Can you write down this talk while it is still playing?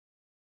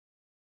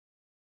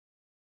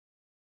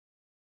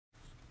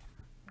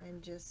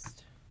and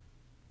just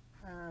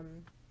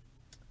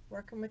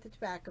working with the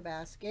tobacco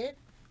basket.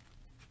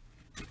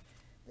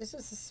 This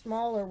is a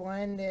smaller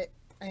one that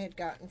I had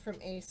gotten from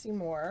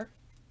ACMoore,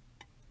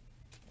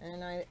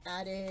 and I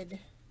added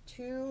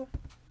two.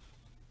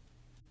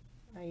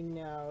 I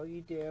know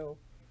you do.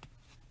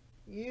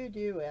 You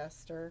do,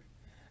 Esther.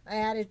 I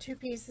added 2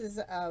 pieces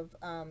of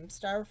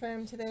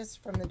styrofoam to this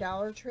from the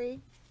Dollar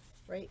Tree,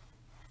 right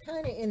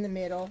kind of in the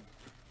middle.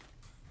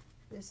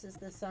 This is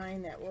the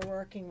sign that we're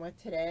working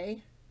with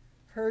today.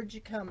 Heard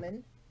you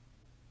coming.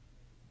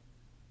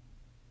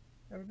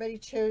 Everybody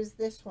chose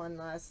this one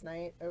last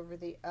night over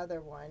the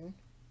other one.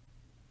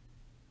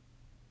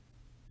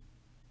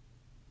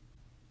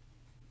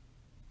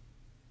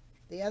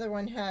 The other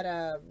one had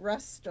a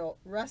rusted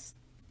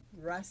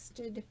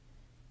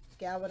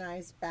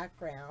galvanized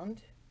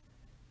background,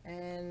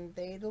 and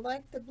they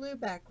like the blue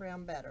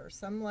background better.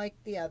 Some like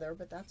the other,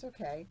 but that's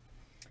okay.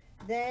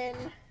 Then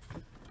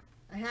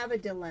I have a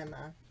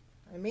dilemma.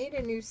 I made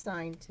a new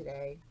sign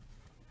today,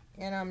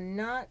 and I'm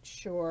not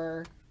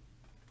sure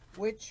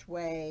which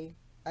way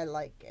I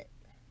like it.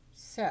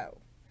 So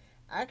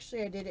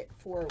actually I did it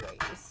 4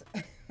 ways.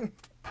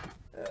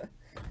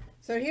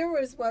 So here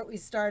was what we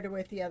started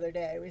with the other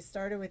day. We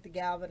started with the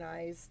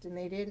galvanized, and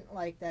they didn't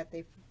like that.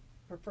 They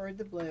preferred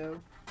the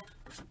blue.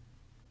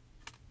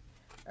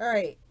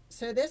 Alright,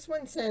 so this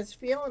one says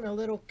feeling a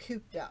little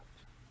cooped up.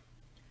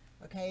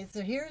 Okay,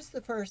 so here's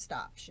the first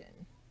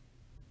option.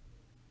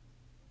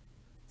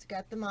 It's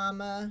got the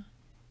mama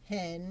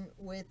hen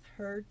with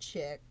her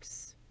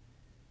chicks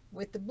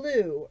with the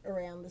blue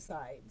around the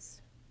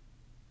sides.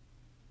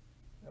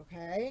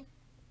 Okay?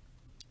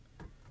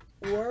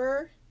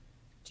 Or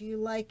do you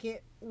like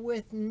it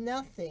with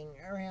nothing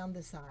around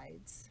the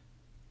sides?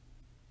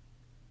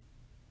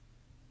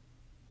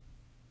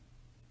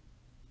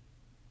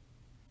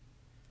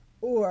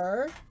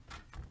 Or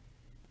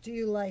do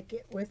you like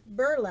it with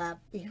burlap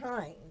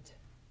behind?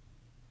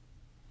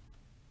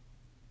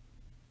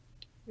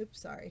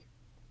 Oops, sorry.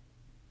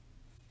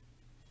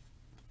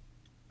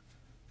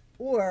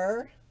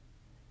 Or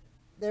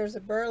there's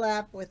a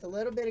burlap with a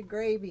little bit of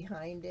gray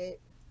behind it,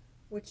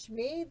 which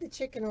made the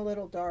chicken a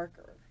little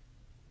darker.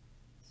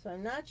 So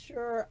I'm not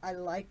sure I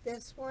like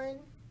this one,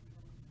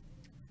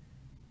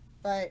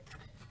 but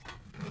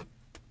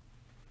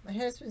my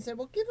husband said,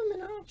 well, give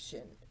him an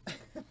option.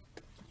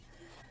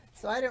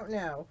 So I don't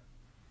know.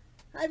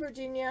 Hi,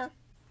 Virginia.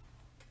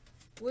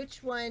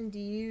 Which one do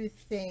you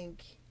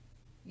think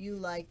you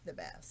like the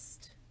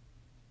best?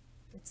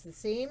 It's the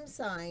same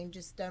sign,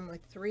 just done with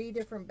 3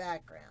 different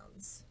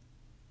backgrounds.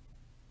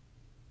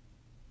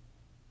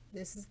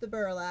 This is the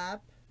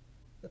burlap,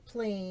 the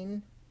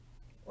plain,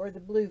 or the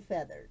blue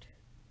feathered.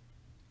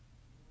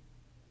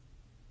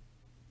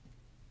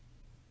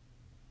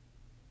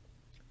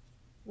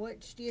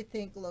 Which do you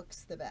think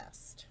looks the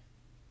best?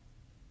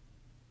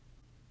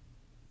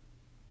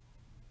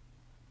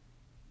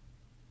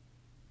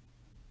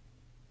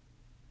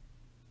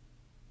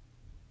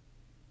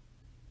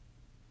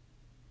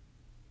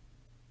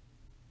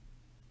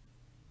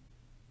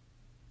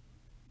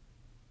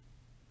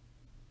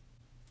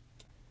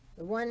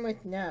 The one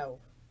with no.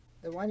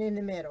 The one in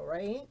the middle,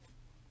 right?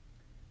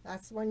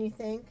 That's the one you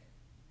think?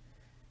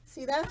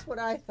 See, that's what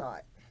I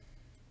thought.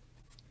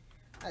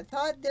 I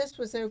thought this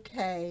was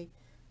okay,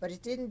 but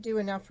it didn't do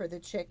enough for the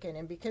chicken,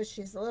 and because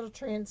she's a little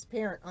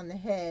transparent on the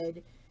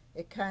head,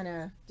 it kind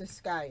of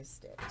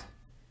disguised it.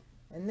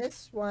 And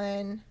this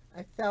one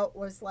I felt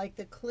was like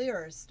the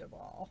clearest of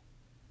all.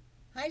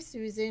 Hi,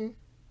 Susan.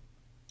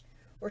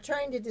 We're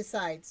trying to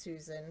decide,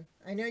 Susan.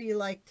 I know you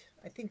liked,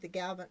 I think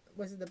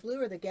was it the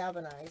blue or the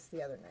galvanized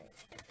the other night?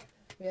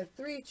 We have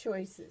 3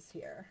 choices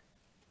here.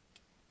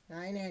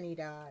 Hi, Nanny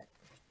Dot.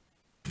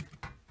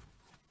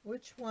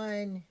 Which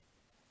one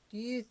do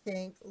you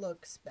think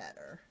looks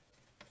better?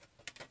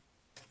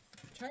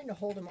 I'm trying to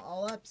hold them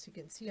all up so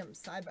you can see them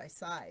side by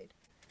side.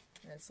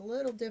 And it's a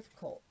little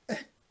difficult.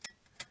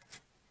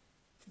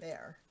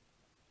 There.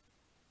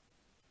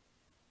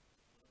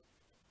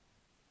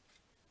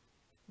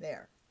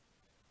 There.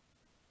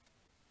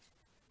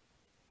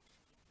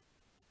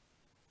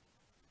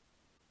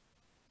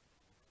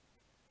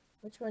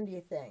 Which one do you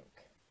think?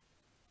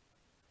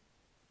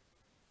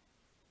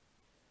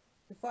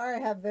 So far I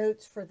have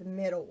votes for the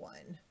middle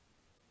one.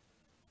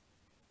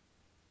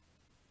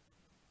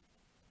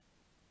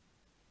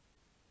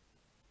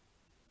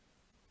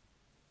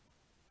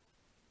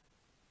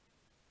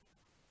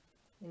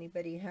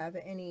 Anybody have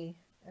any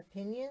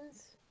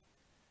opinions?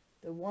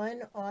 The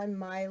one on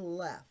my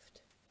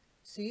left.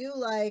 So you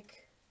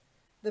like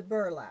the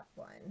burlap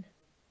one.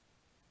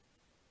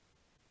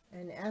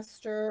 And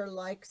Esther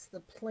likes the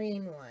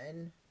plain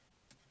one.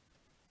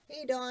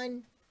 Hey,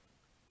 Dawn.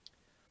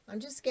 I'm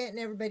just getting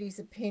everybody's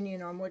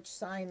opinion on which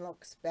sign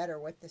looks better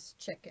with this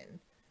chicken.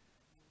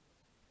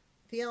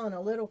 Feeling a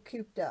little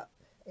cooped up,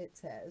 it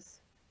says.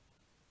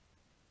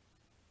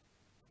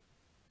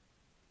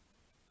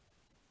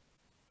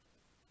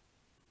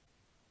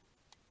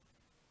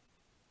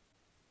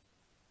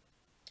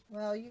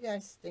 Well, you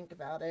guys think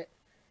about it.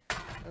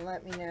 And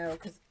let me know,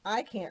 because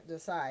I can't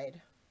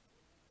decide.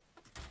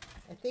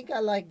 I think I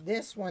like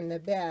this one the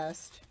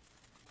best,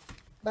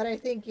 but I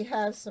think you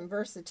have some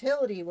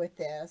versatility with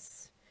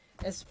this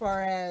as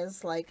far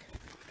as like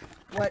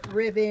what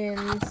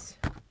ribbons,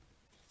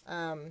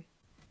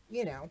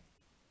 you know,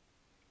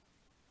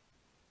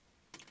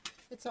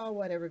 it's all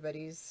what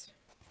everybody's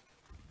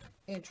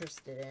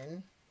interested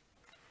in.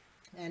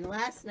 And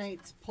last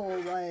night's poll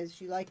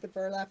was, you like the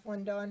burlap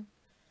one, Dawn?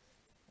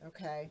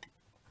 Okay.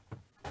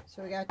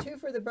 So we got 2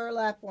 for the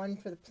burlap, 1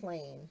 for the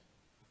plain.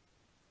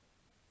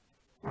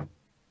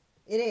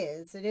 It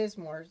is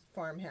more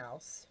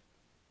farmhouse.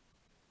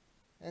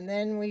 And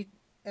then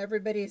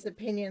everybody's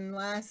opinion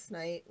last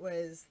night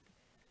was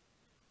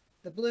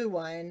the blue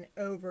one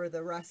over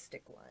the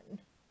rustic one.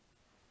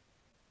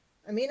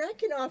 I mean, I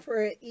can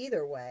offer it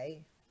either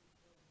way.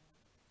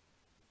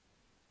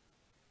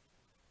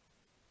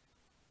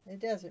 It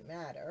doesn't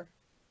matter.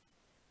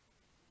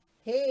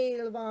 Hey,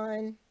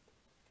 Levon.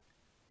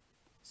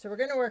 So we're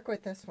going to work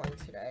with this one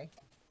today.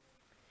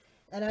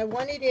 And I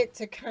wanted it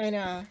to kind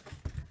of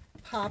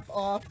pop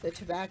off the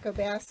tobacco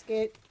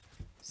basket.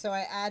 So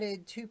I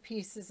added 2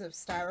 pieces of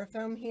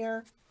styrofoam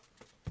here.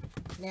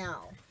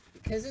 Now,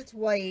 because it's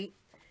white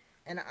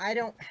and I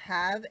don't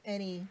have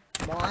any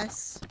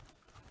moss,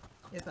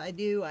 if I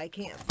do, I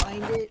can't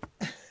find it.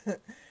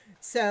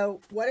 So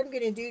what I'm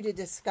going to do to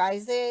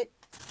disguise it,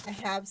 I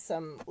have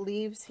some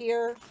leaves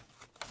here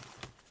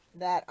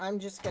that I'm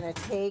just going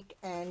to take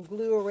and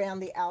glue around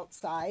the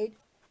outside.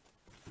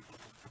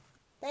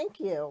 Thank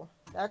you.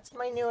 That's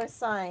my newest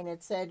sign.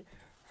 It said,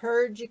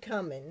 "Heard you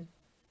coming."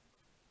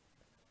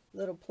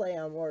 Little play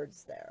on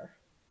words there.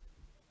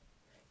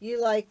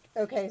 You like,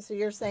 okay, so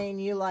you're saying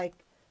you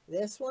like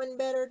this one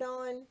better,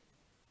 Dawn?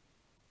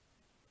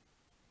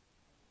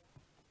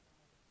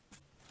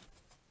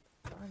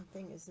 Darn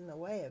thing is in the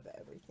way of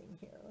everything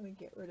here. Let me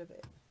get rid of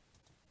it.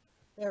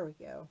 There we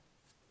go.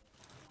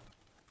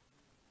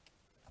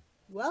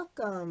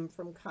 Welcome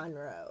from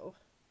Conroe.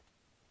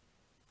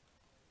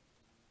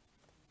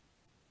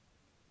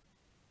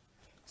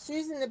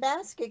 Susan, the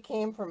basket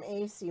came from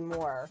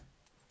ACMoore.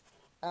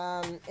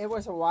 It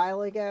was a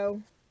while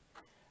ago.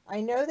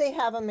 I know they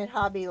have them at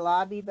Hobby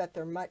Lobby, but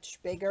they're much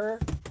bigger.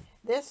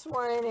 This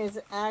one is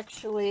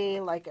actually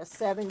like a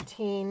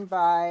 17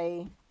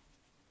 by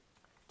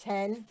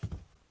 10,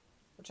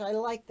 which I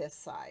like this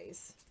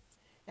size.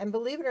 And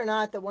believe it or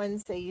not, the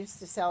ones they used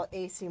to sell at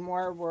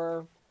ACMoore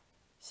were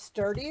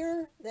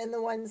sturdier than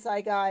the ones I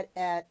got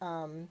at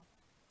Hobby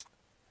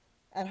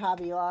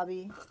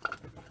Lobby,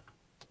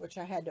 which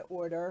I had to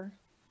order.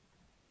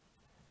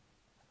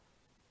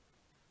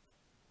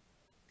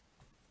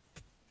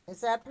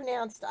 Is that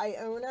pronounced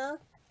Iona?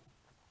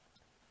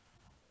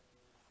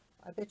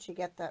 I bet you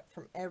get that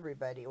from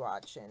everybody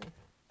watching.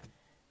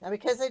 Now,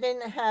 because I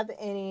didn't have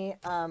any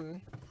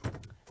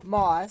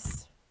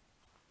moss,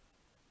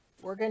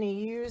 we're going to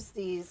use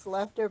these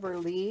leftover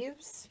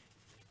leaves,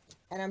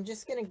 and I'm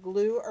just going to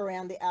glue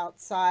around the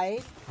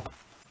outside.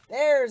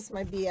 There's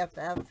my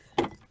BFF.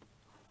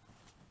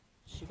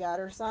 She got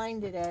her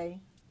sign today.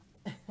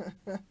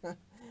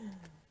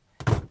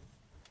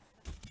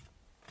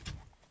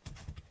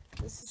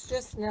 This is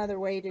just another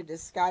way to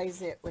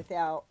disguise it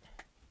without,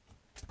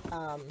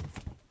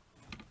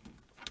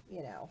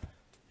 you know.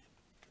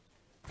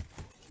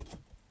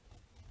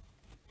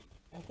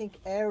 I think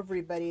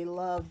everybody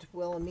loved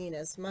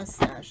Wilhelmina's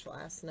mustache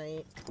last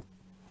night.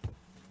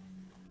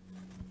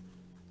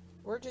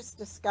 We're just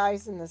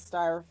disguising the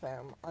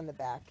styrofoam on the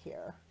back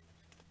here,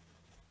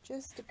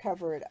 just to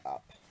cover it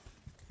up.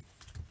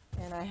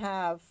 And I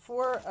have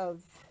 4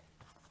 of,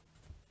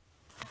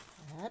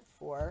 I had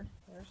 4.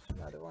 There's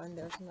another one.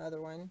 There's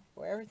another one.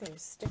 Boy,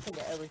 everything's sticking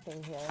to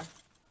everything here.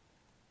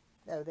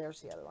 Oh,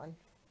 there's the other one.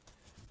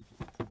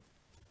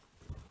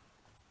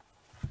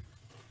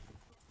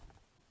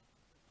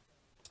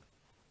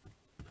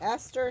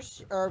 Esther,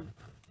 or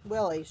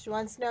Willie, she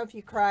wants to know if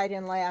you cried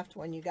and laughed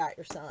when you got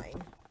your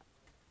sign.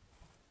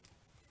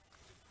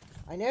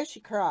 I know she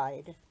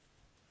cried.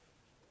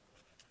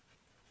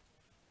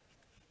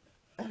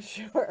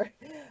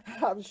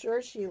 I'm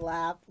sure she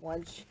laughed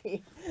once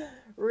she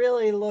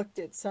really looked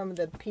at some of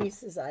the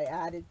pieces I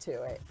added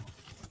to it.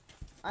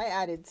 I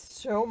added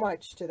so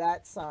much to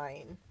that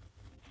sign.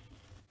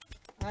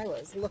 I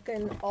was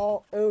looking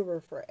all over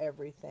for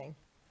everything.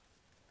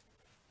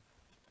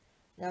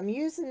 Now I'm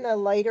using the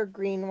lighter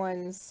green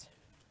ones,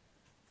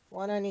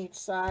 1 on each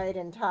side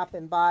and top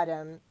and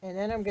bottom, and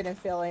then I'm going to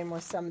fill in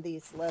with some of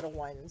these little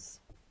ones.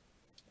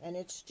 And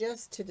it's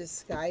just to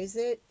disguise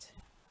it.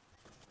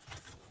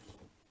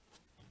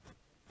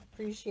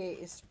 Appreciate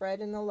you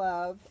spreading the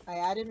love. I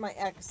added my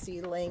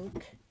Etsy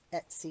link.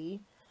 Etsy.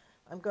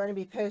 I'm going to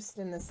be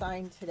posting the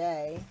sign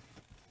today.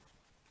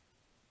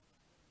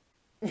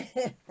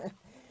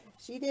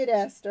 She did,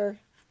 Esther.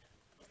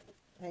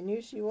 I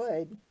knew she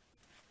would.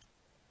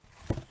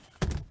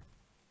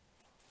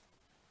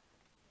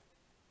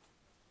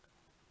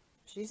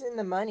 She's in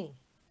the money.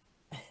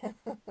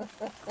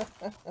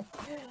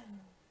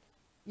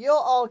 You'll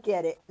all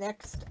get it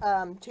next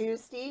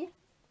Tuesday.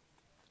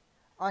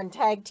 on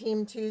Tag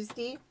Team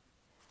Tuesday,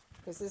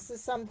 because this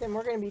is something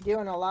we're going to be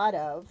doing a lot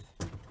of.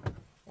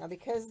 Now,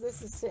 because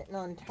this is sitting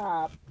on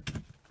top,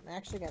 I'm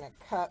actually going to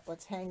cut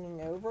what's hanging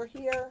over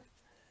here.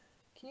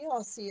 Can you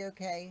all see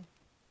okay?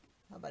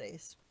 How about I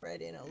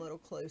spread in a little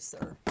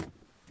closer?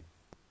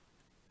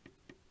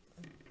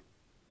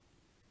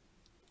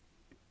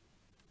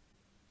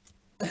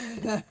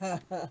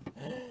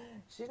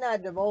 She's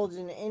not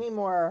divulging any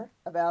more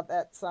about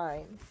that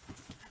sign.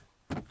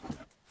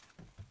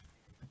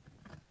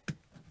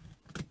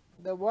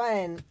 The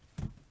one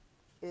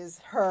is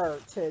her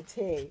to a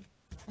T.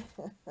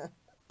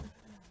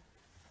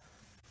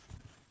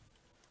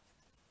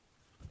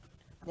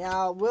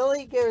 Now,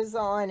 Willie goes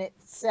on at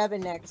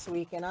 7 next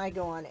week, and I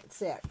go on at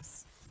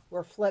 6.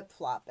 We're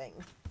flip-flopping.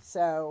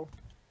 So,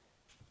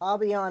 I'll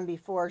be on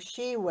before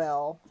she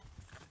will.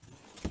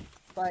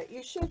 But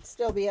you should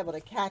still be able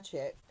to catch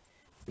it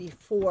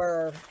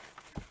before,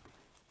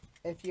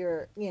 if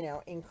you're, you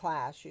know, in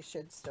class, you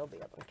should still be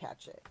able to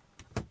catch it.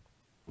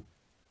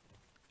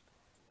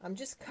 I'm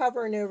just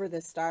covering over the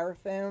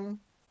styrofoam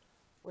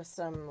with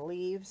some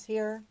leaves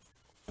here,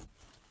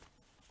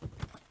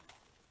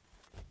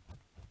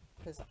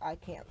 because I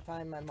can't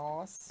find my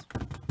moss.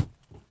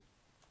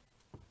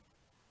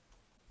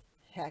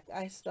 Heck,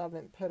 I still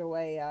haven't put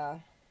away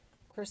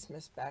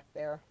Christmas back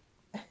there.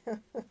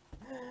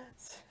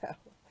 So,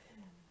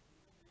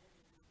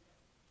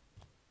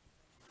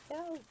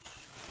 ouch.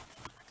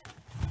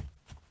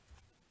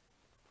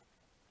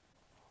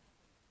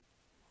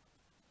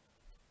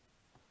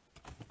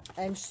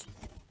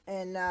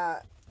 And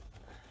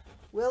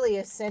Willie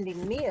is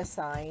sending me a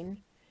sign,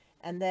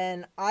 and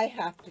then I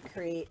have to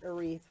create a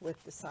wreath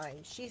with the sign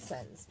she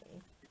sends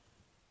me.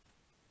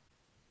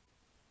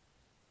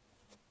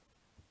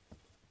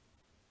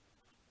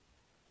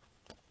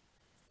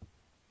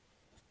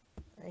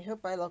 I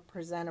hope I look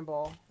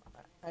presentable.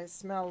 I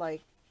smell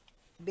like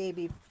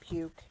baby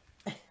puke.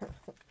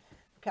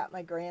 Got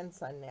my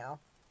grandson now.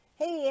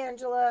 Hey,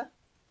 Angela.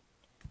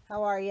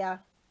 How are ya?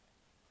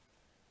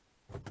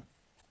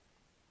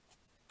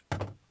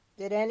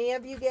 Did any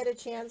of you get a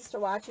chance to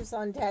watch us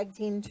on Tag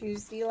Team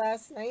Tuesday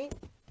last night?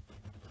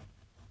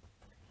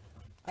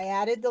 I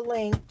added the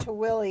link to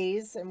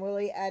Willie's, and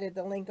Willie added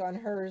the link on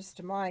hers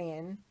to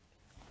mine.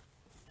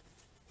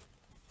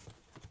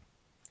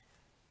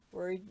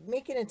 We're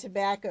making a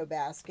tobacco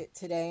basket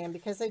today, and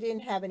because I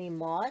didn't have any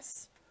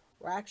moss,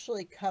 we're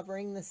actually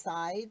covering the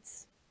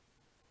sides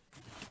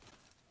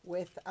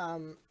with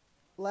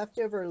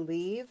leftover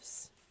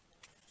leaves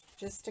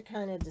just to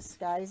kind of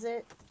disguise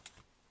it.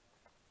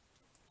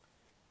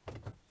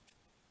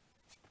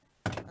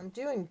 I'm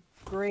doing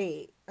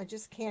great. I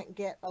just can't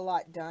get a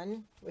lot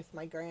done with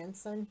my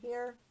grandson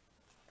here,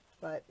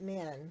 but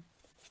man,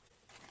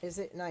 is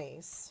it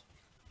nice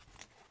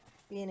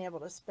being able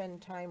to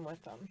spend time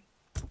with him.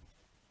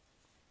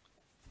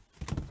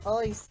 All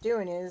he's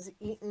doing is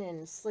eating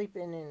and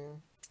sleeping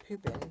and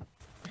pooping.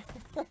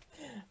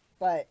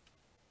 But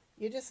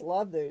you just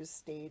love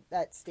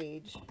that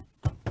stage.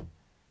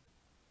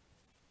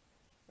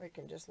 We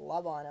can just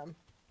love on him.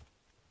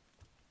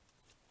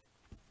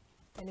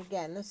 And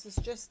again, this is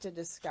just to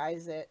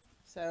disguise it.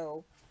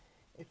 So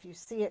if you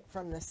see it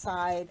from the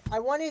side, I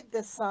wanted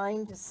the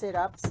sign to sit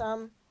up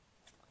some.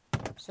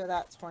 So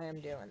that's why I'm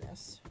doing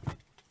this.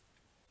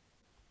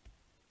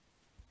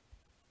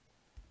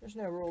 There's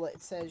no rule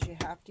that says you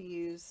have to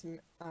use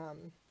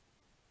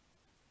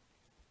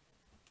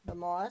the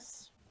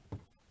moss.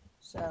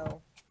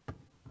 So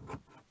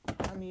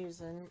I'm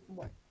using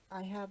what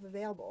I have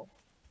available.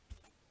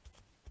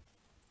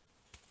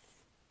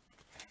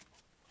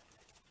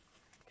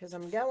 Because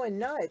I'm going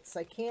nuts.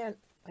 I can't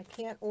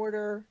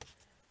order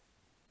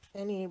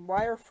any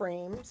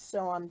wireframes,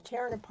 so I'm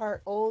tearing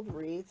apart old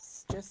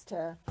wreaths just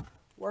to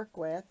work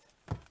with.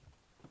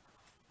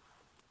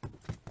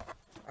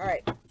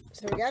 Alright,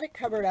 so we got it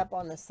covered up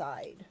on the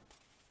side.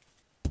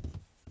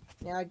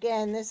 Now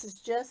again, this is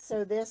just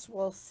so this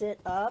will sit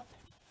up.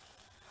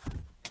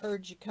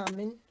 Heard you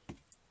coming.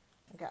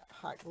 I got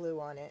hot glue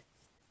on it.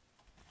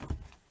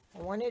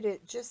 I wanted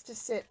it just to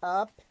sit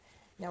up.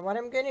 Now what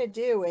I'm going to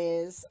do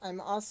is I'm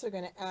also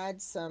going to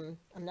add some,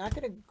 I'm not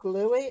going to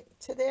glue it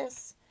to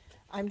this.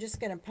 I'm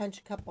just going to punch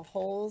a couple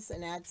holes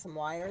and add some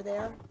wire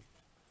there.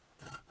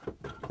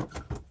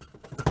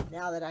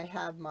 Now that I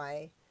have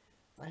my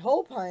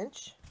hole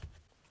punch.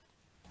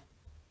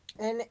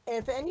 And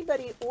if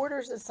anybody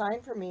orders a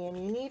sign for me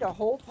and you need a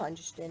hole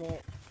punched in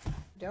it,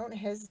 don't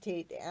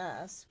hesitate to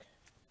ask.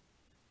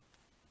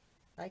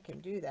 I can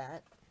do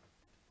that.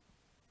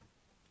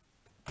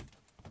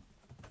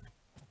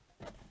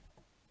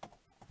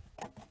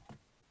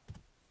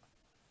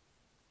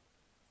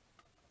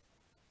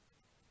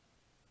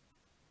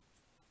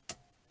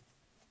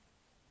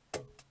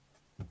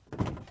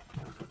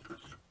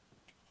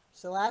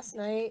 So last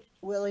night,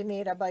 Willie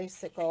made a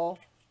bicycle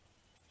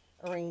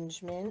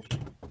arrangement,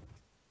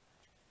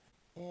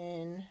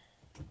 and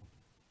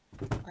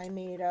I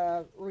made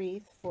a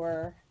wreath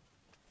for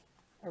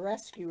a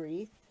rescue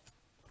wreath.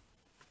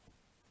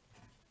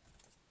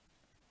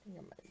 I think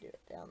I'm going to do it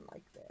down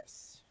like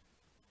this.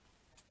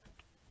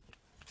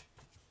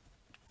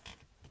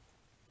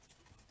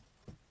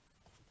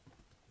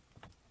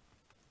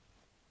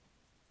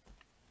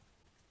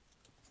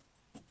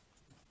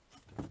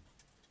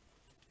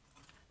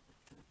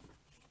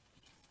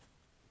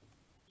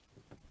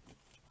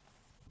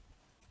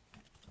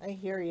 I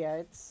hear you.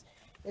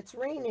 It's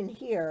raining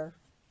here.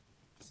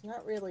 It's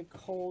not really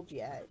cold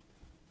yet.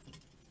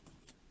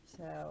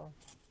 So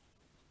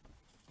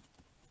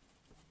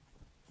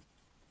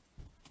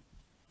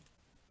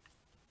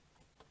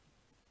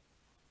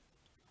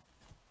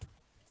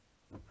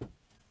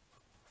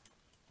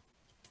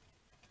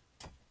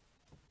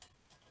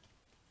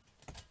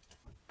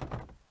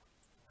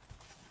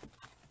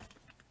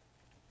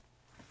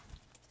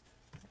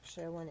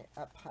actually I want it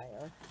up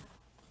higher.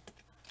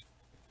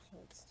 So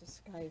it's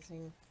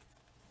disguising.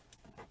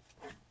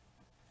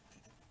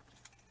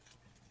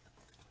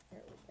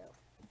 There we go.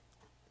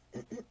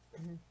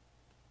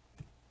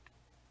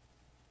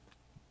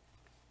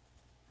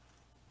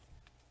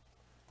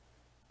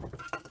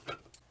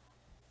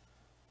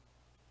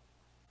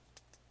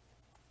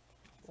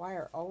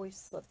 Wire always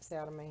slips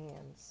out of my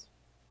hands.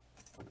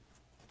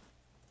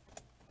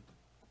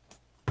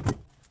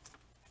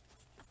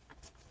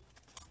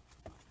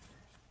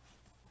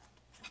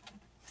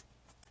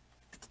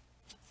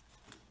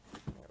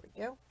 There we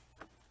go.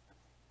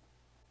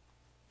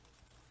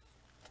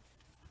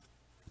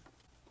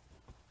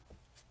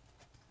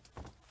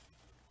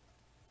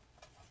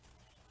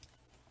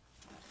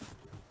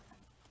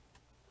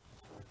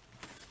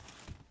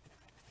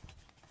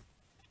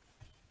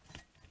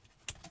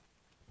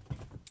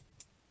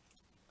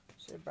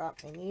 Should have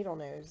brought my needle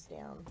nose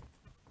down.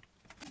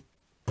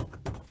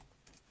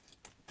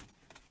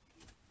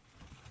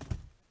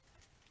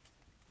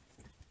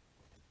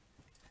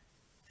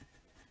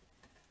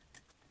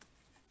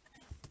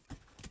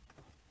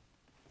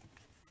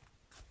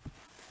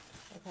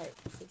 Okay,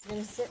 so it's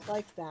going to sit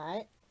like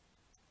that.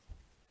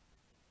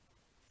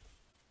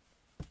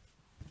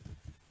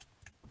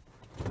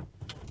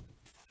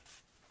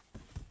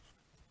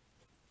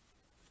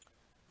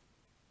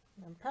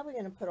 I'm probably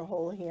going to put a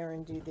hole here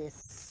and do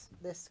this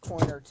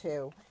corner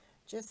too,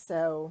 just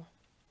so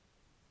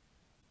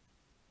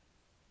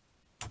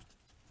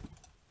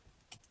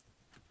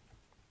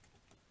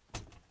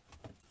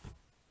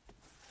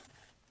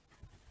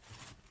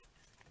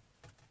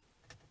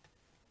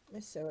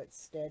it's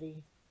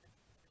steady.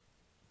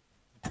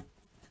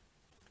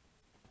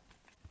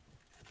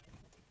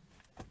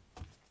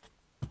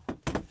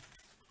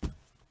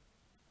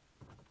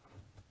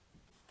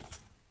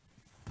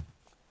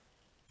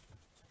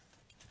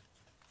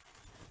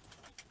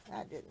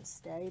 That didn't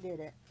stay, did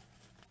it?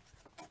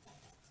 I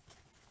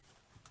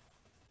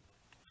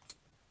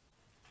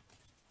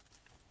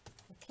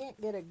can't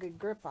get a good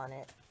grip on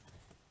it.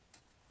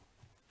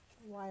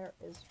 The wire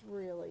is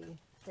really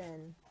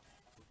thin.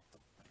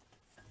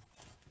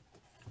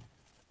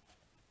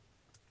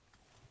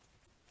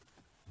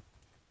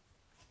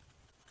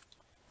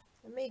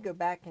 I may go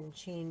back and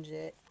change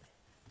it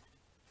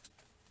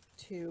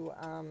to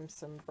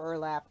some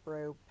burlap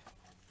rope,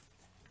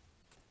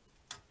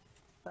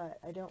 but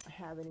I don't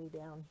have any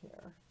down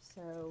here,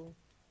 so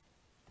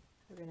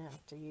we're gonna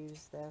have to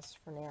use this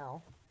for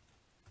now.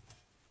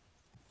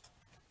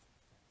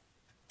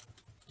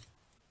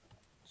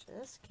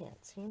 Just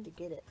can't seem to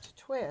get it to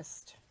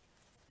twist.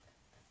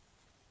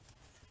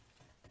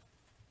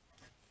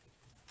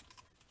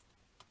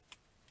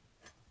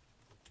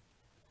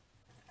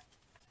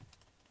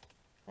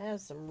 I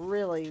have some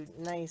really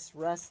nice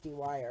rusty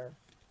wire,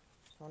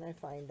 so when I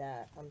find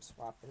that, I'm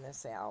swapping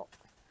this out.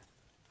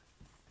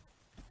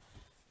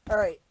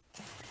 Alright,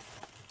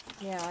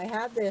 now I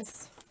have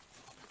this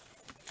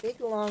big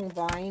long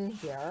vine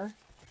here,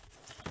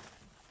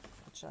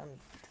 which I'm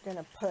going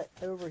to put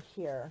over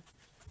here.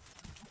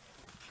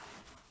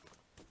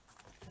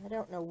 I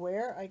don't know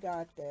where I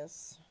got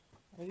this.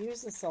 I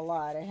use this a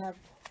lot. I have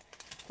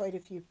quite a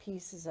few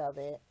pieces of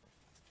it.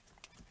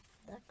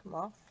 Did that come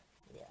off?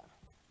 Yeah.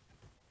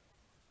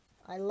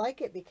 I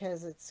like it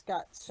because it's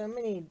got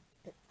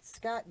it's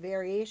got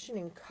variation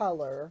in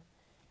color,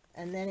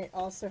 and then it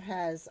also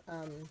has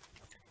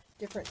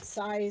different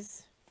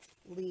size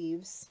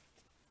leaves,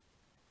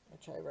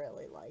 which I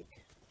really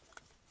like.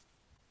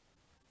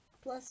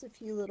 Plus a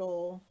few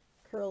little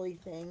curly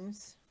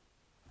things.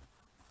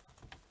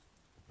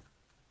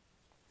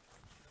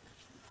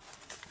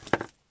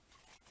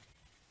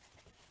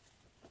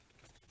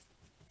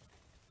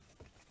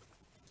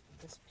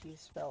 This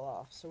piece fell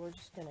off, so we're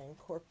just going to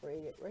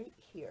incorporate it right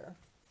here.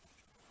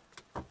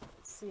 Let's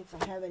see if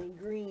I have any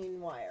green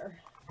wire.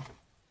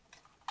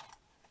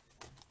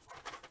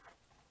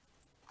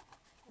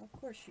 Of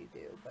course you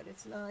do, but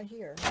it's not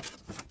here.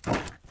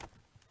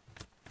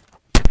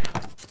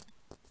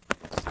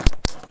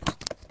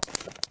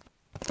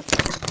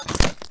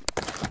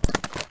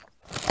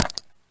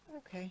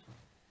 Okay.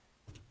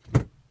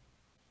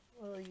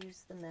 We'll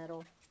use the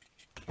metal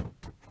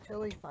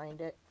till we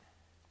find it.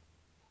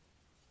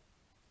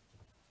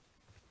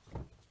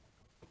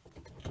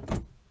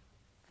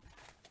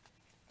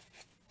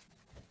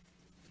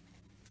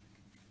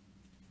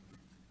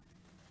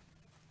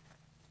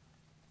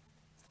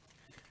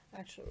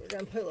 Actually, we're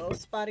going to put a little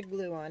spot of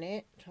glue on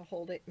it to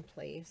hold it in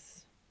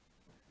place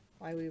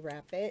while we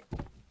wrap it.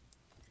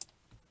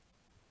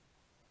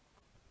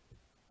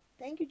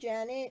 Thank you,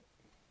 Janet.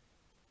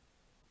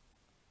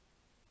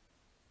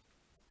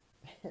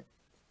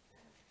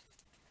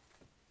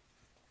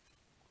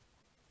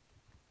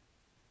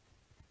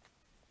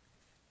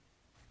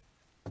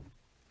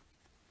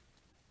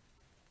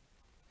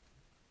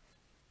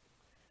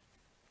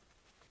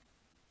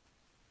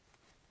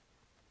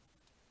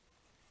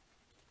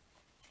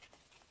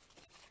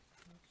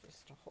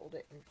 Just to hold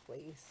it in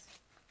place.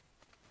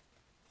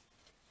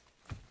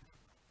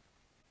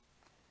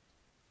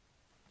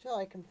 Until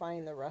I can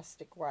find the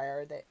rustic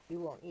wire that you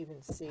won't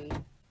even see.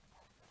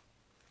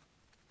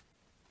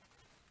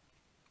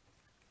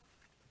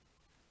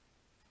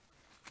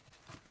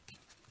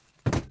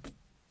 There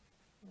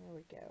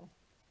we go.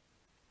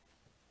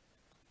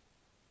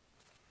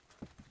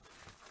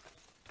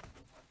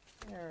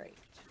 All right.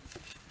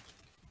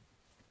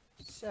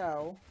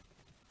 So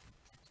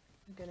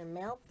I'm going to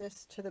mount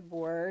this to the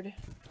board.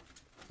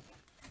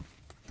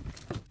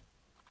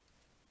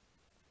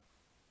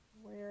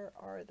 Where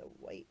are the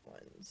white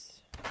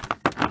ones?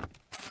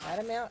 Had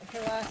them out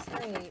here last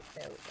night.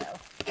 There we go.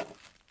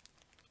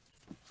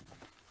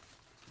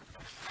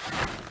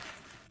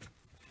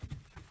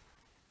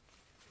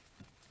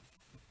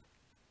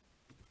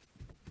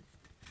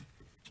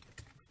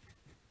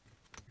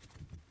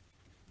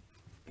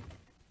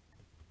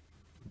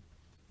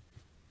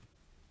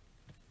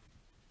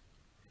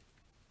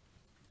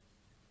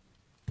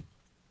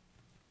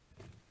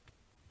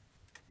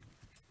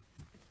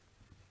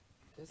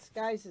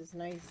 Disguises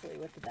nicely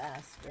with the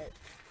basket.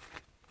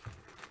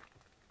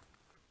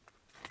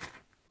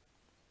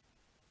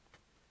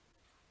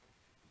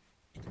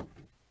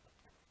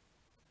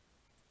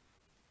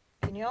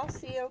 Can you all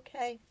see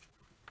okay?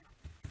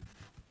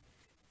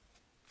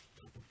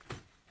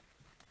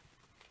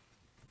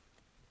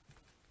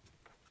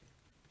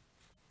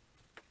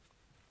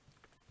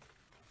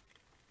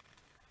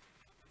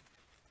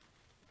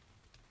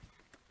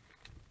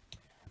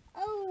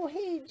 Oh,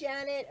 hey,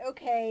 Janet.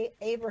 Okay,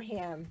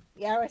 Abraham.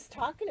 Yeah, I was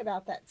talking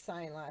about that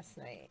sign last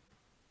night.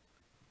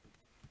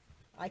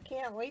 I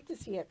can't wait to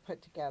see it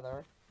put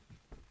together.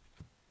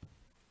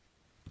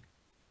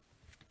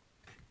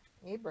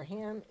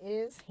 Abraham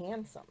is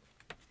handsome.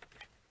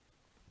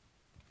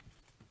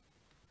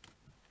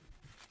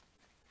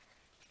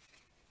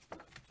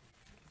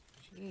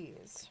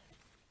 Jeez.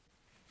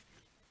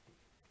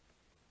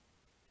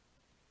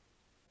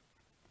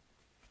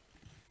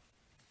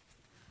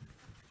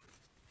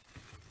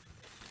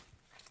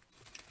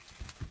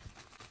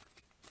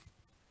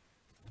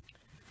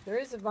 There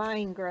is a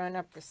vine growing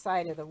up the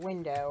side of the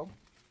window,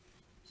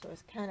 so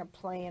it's kind of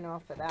playing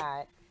off of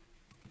that.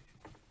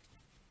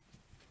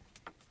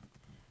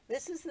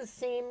 This is the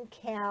same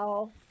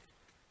cowl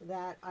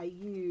that I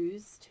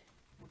used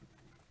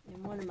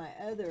in one of my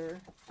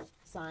other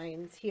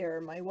signs here,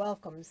 my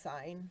welcome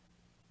sign.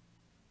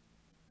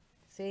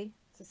 See,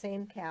 it's the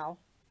same cowl.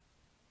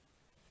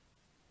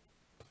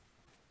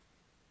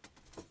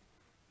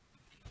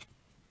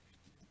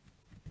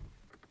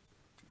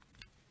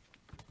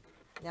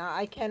 Now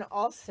I can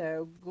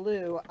also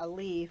glue a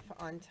leaf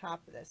on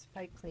top of this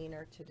pipe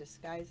cleaner to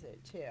disguise it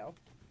too.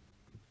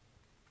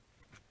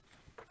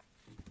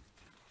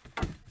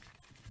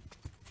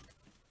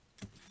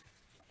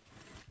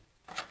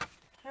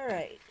 All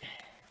right.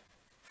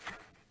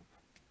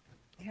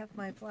 I have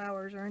my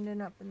flowers ending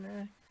up in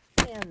the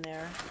pan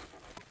there.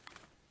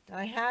 Now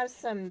I have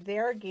some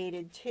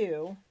variegated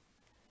too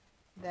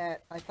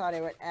that I thought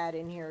I would add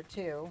in here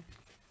too.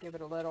 Give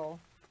it a little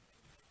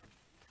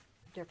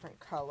different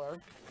color.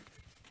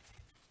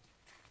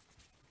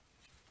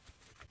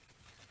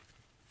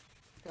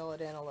 Fill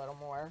it in a little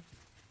more.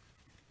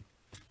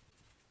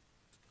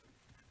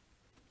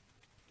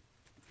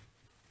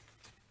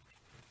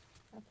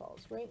 That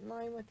falls right in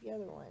line with the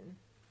other one.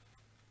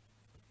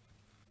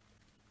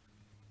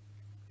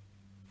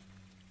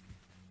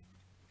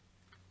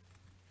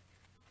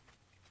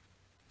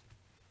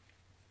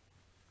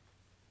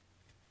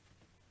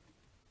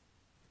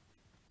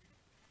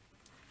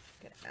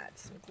 Gonna add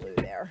some glue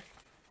there.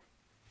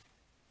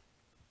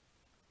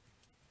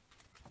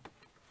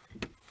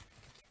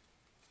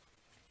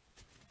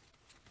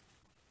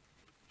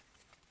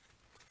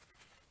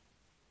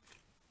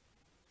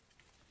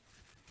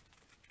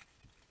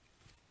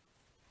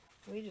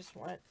 We just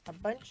want a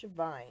bunch of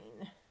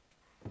vine.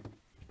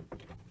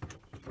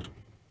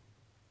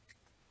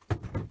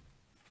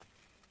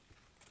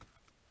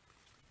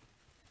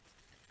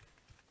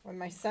 When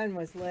my son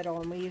was little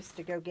and we used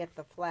to go get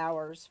the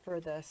flowers for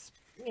this,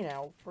 you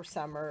know, for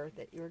summer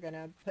that you were going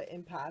to put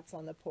in pots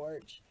on the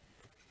porch,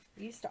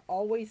 we used to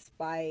always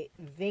buy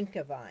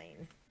Vinca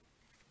vine.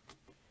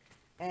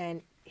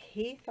 And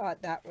he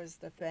thought that was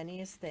the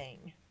funniest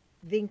thing,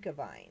 Vinca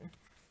vine.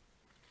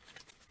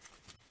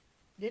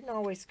 Didn't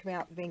always come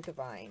out Vinca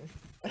vine,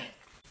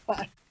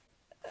 but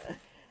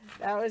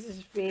that was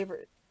his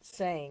favorite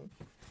saying.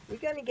 "We're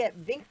going to get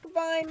Vinca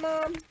vine,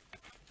 Mom?"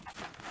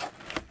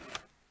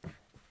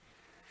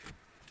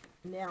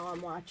 Now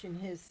I'm watching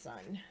his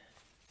son.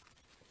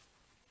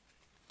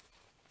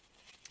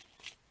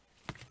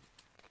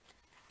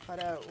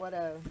 What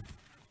a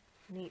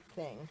neat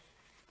thing.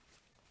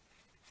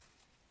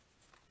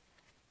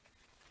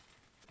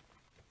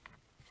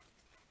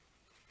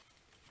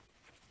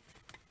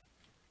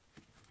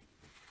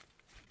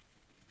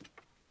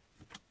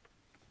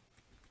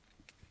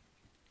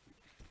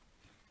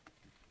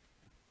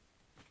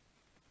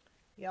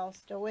 Y'all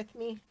still with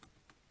me?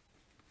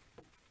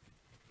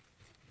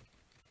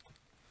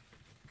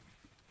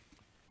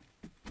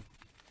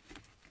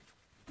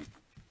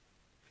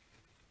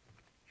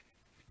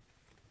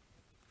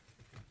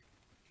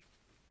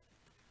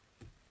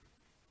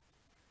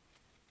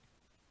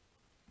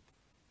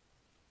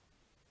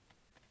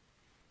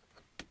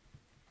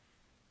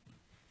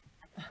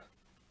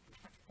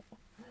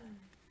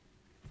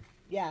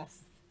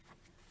 Yes,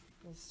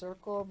 the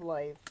circle of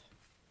life.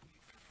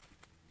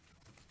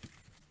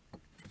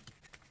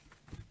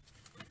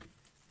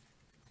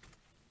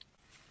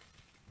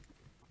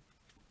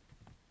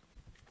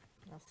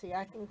 Now see,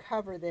 I can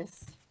cover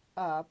this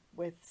up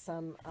with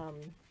some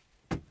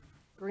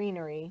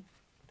greenery.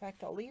 In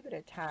fact, I'll leave it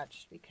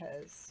attached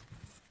because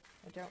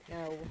I don't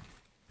know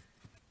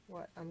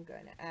what I'm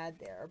going to add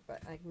there,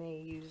 but I may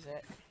use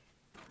it.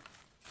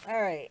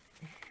 All right.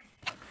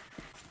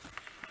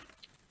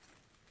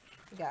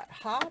 We got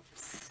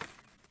hops.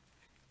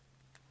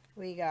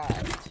 We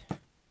got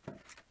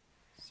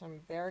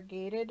some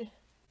variegated.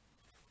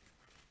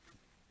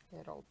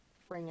 It'll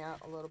bring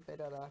out a little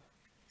bit of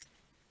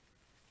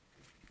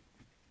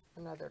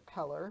another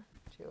color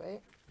to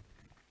it.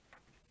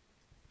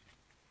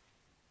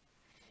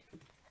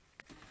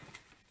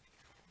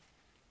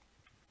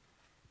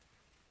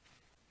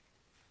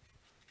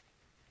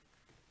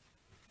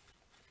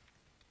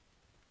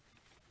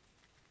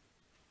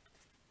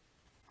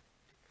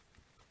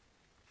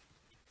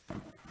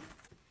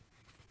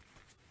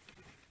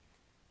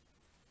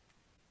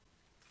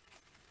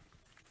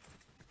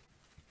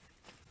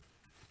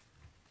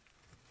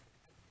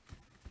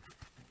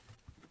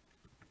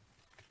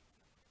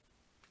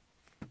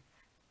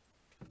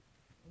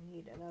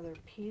 Need another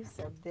piece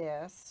of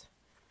this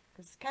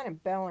because it's kind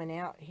of bowing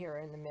out here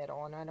in the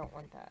middle, and I don't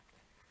want that.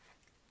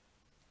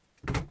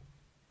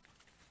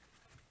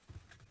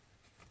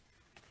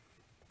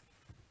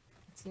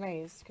 It's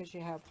nice because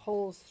you have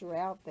holes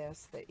throughout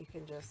this that you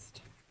can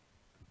just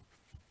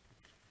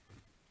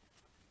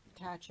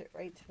attach it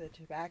right to the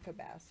tobacco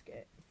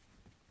basket.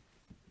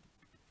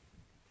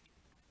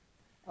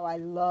 Oh, I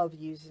love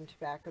using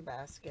tobacco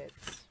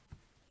baskets.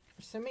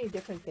 There's so many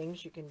different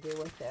things you can do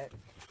with it.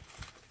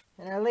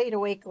 And I laid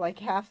awake like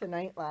half the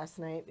night last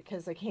night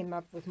because I came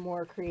up with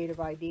more creative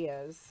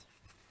ideas.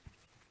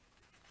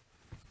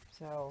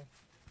 So,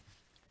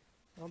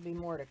 there'll be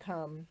more to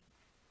come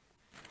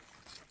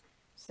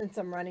since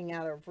I'm running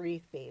out of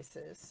wreath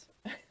bases.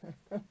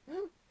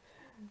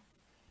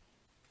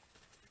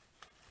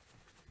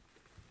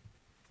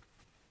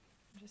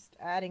 Just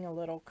adding a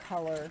little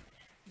color.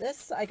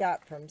 This I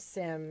got from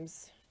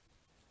Sims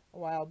a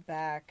while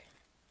back.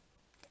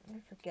 I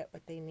forget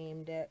what they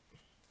named it.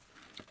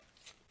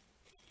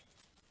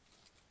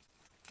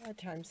 A lot of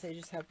times they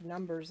just have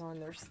numbers on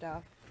their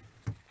stuff.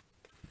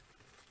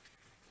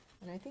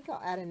 And I think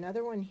I'll add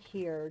another one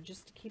here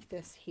just to keep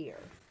this here.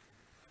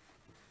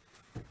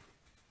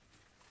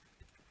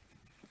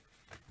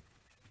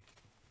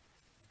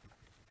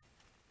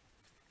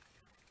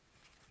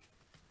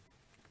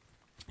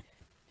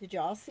 Did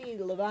y'all see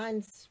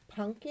Levine's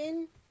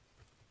pumpkin?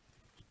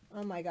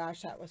 Oh my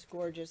gosh, that was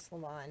gorgeous,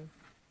 Levine.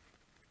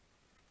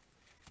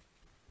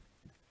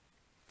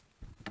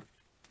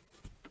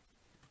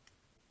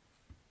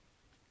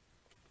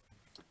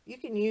 You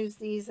can use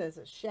these as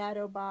a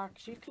shadow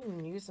box. You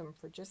can use them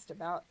for just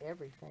about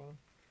everything.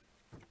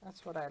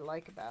 That's what I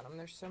like about them.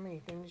 There's so many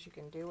things you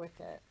can do with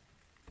it.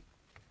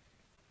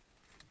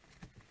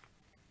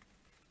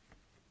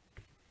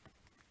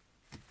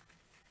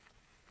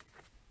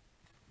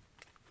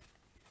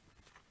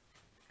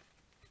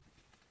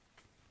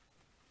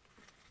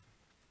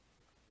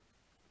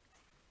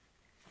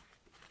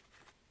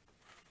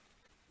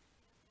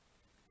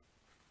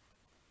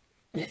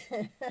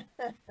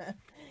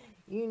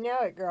 You know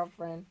it,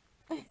 girlfriend.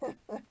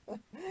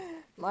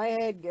 My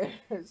head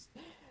goes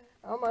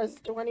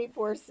almost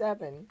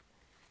 24/7.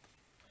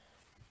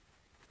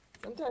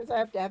 Sometimes I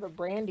have to have a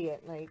brandy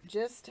at night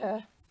just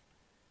to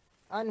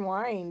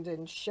unwind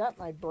and shut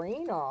my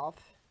brain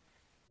off.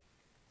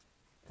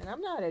 And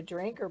I'm not a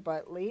drinker,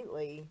 but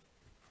lately,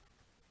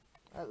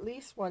 at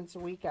least once a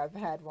week I've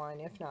had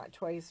one, if not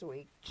twice a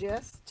week,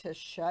 just to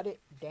shut it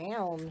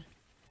down.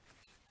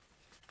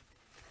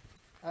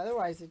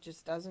 Otherwise, it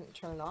just doesn't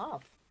turn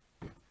off.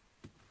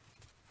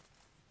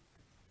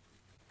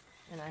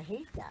 And I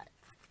hate that.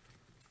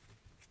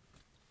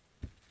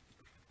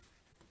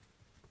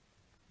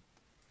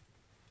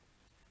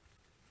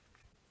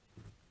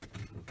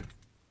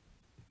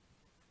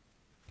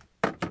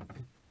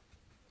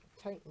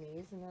 Tighten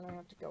these, and then I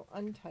have to go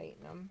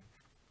untighten them.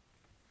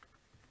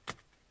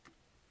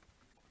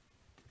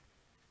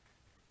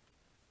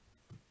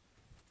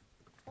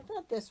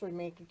 this would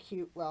make a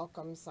cute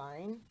welcome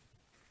sign.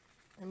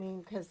 I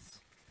mean,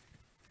 because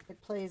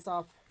it plays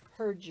off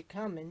heard you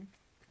coming.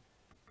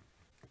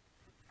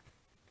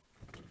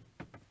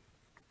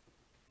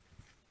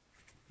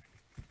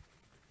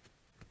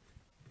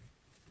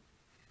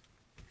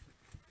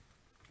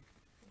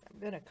 I'm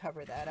going to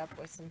cover that up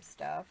with some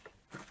stuff.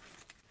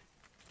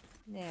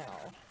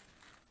 Now,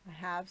 I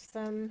have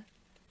some,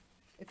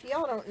 if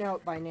y'all don't know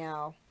it by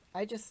now,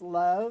 I just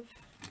love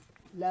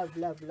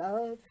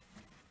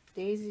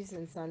daisies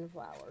and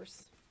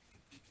sunflowers.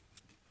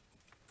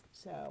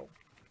 So,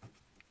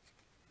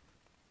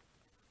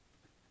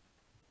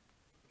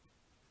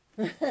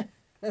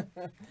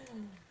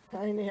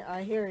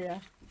 I hear ya.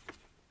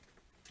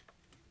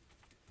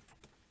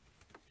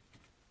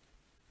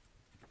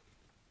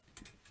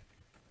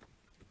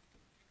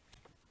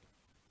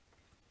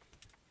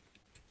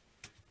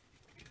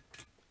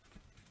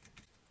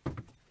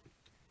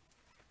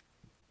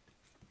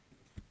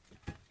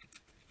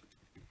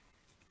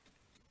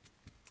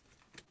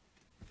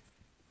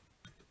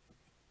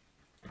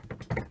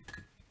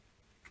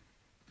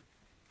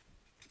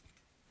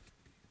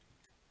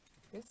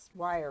 This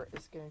wire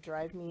is going to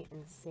drive me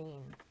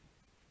insane.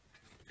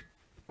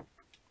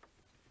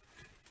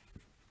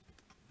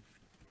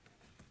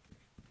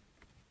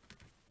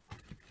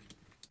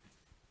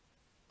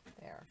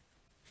 There.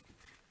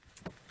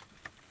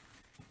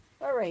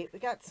 All right, we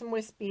got some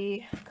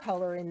wispy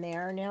color in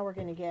there. Now we're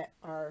going to get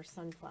our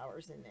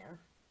sunflowers in there.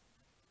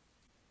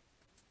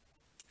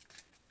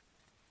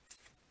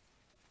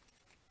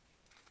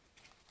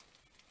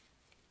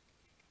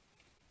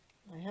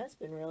 My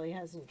husband really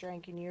hasn't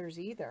drank in years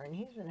either, and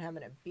he's been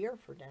having a beer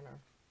for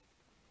dinner.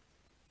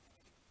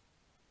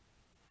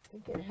 I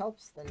think it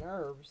helps the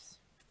nerves.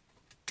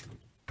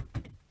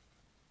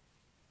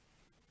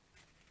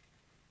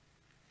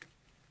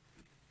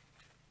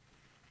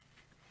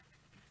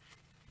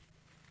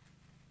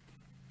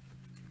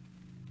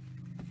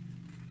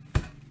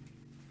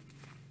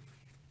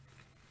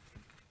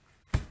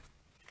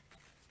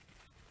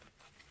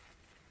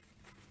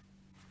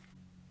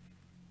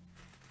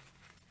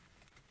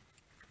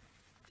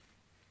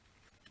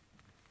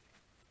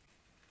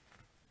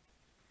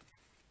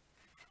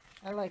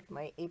 I like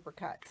my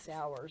apricot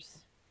sours.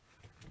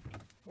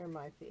 They're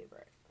my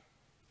favorite.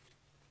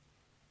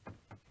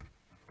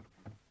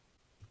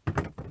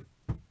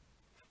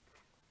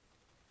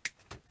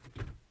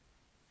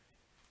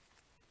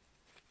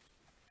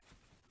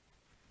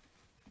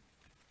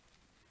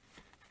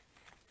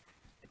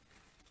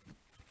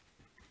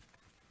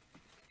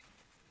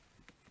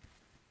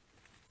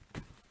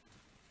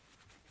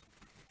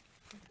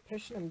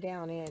 Pushing them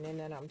down in, and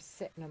then I'm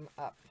sitting them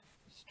up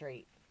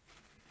straight.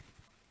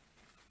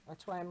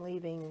 That's why I'm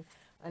leaving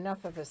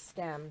enough of a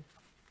stem.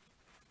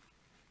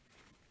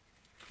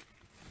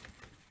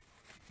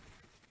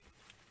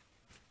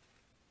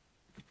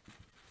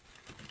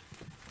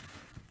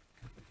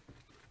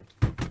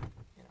 And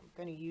I'm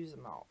going to use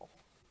them all.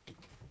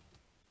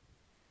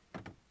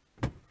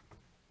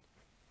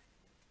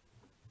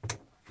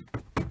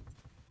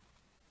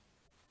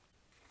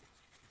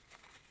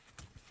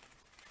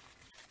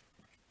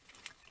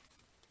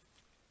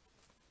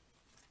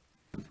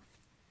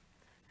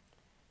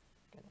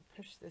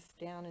 Push this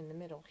down in the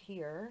middle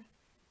here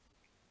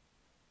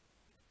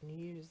and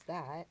use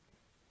that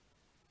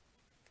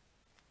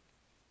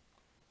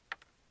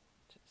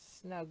to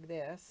snug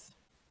this.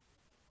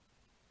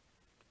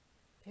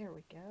 There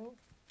we go.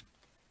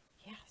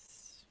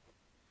 Yes.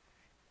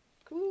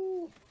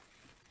 Cool.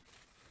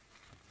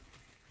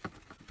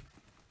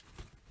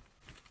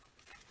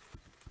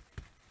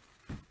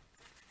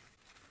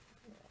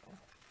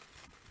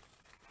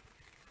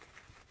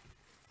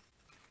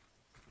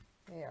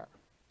 There.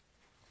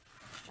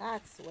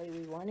 That's the way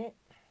we want it.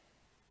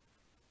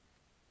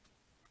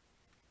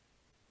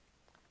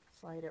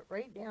 Slide it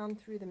right down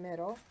through the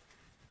middle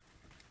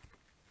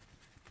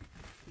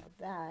of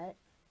that,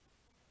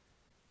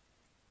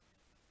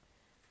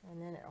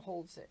 and then it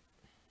holds it.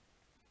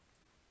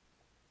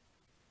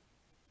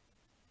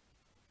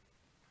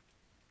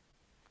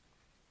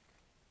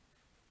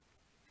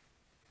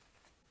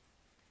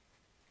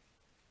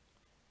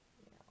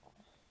 Now,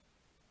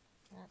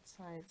 that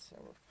side, so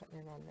we're putting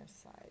it on this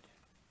side.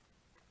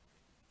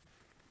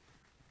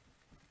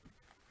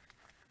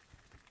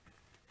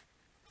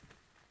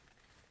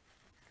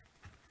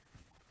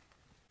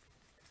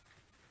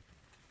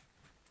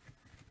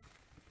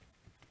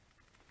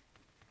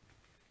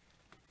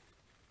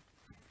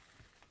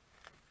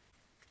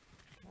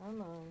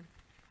 Come on.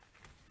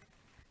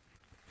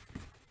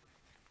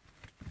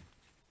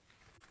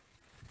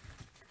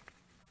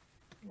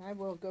 And I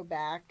will go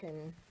back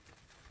and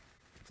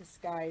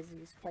disguise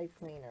these pipe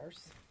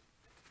cleaners.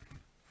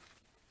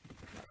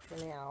 But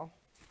for now,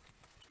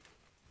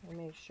 they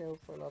may show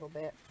for a little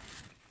bit.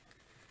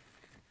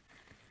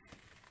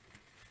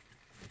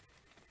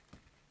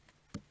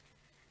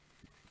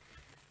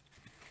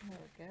 There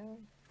we go.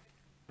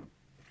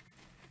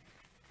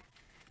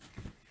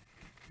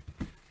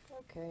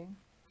 Okay.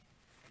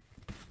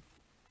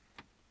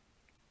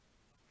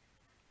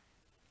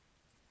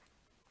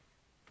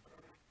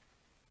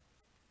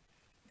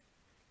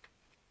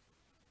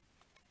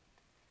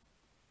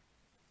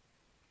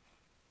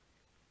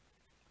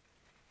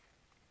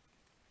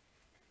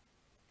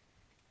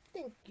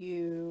 Thank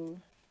you,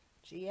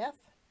 GF.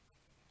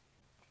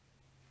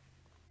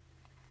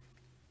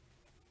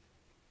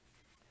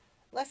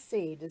 Let's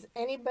see, does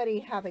anybody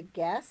have a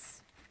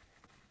guess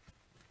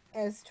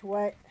as to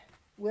what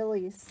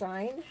Willie's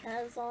sign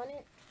has on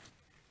it?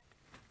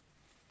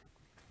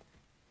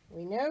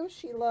 We know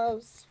she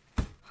loves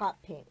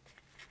hot pink.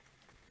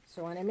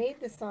 So when I made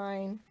the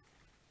sign,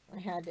 I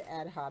had to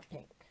add hot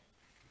pink.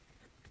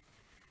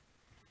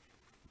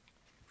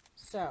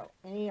 So,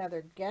 any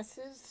other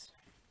guesses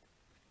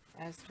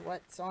as to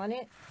what's on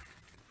it?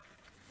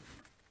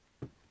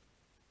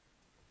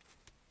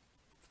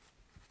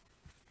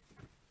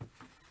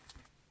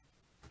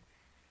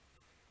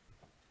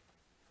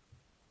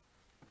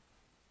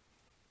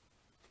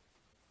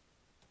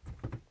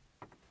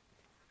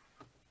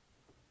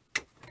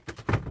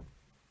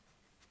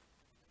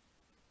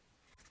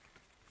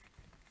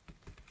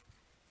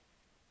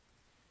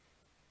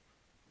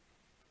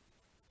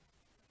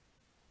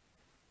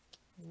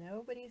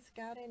 Nobody's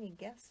got any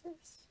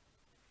guesses?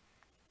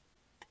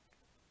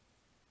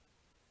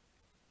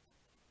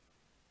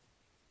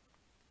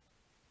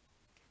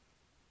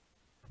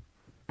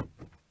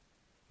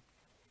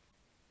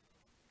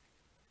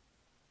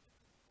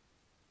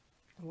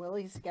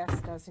 Willie's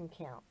guess doesn't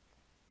count.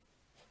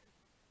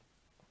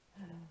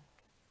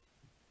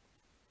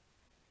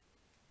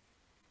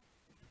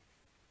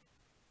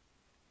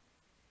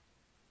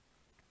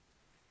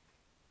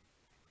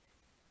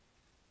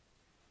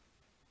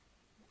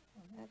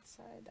 On that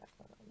side, that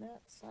one on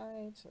that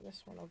side, so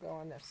this one will go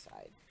on this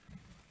side.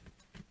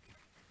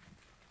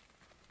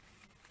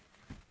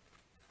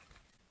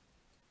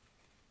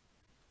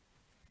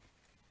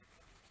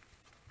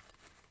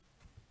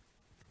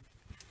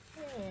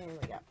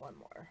 And we got one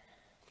more.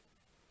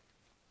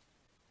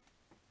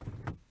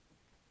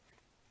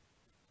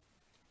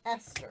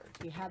 Esther,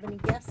 do you have any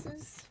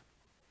guesses?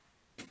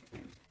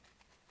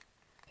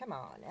 Come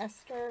on,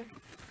 Esther.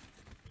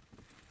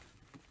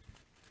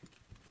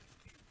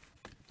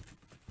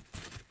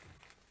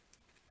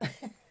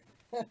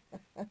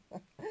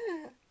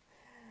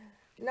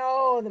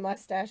 No, the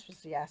mustache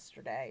was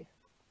yesterday.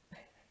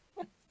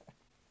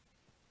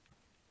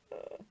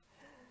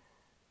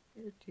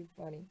 You're too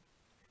funny.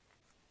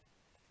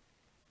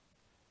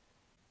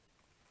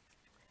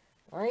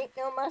 There ain't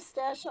no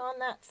mustache on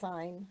that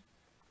sign.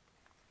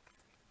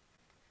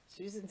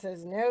 Susan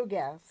says no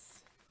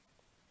guess.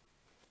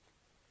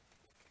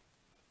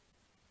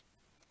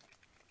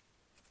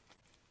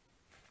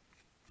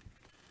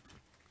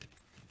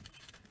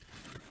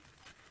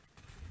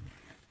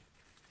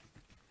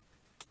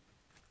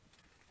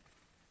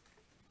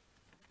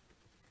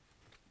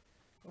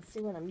 Let's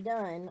see, when I'm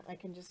done, I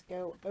can just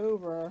go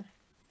over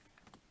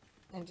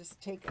and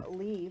just take a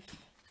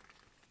leaf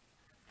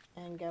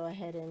and go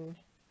ahead and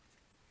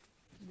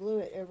glue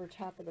it over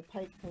top of the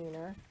pipe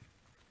cleaner,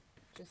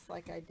 just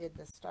like I did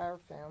the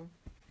styrofoam.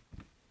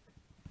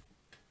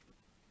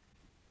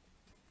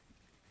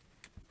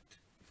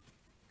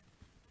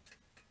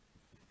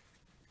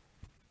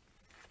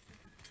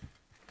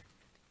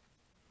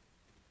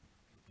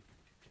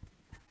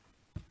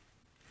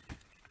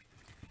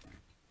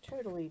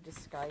 Totally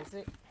disguise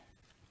it.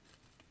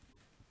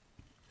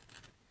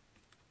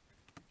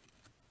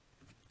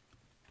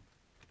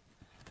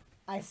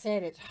 I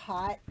said it's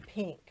hot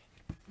pink.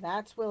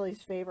 That's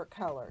Willie's favorite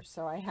color,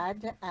 so I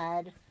had to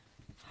add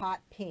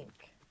hot pink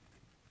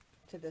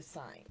to the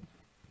sign.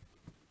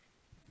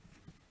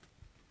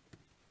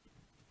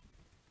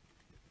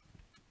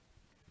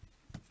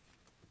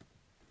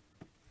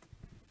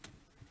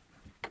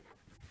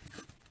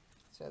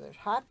 So there's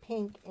hot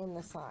pink in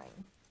the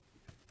sign.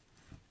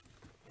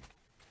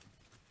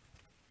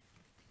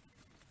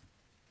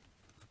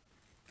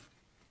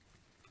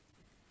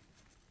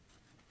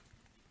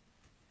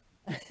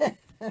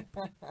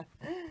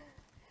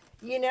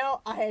 You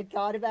know, I had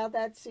thought about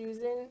that,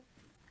 Susan,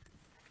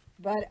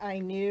 but I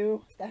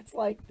knew that's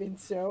like been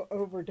so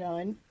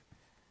overdone.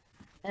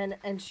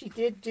 And she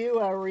did do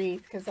a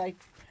wreath, because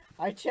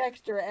I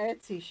checked her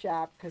Etsy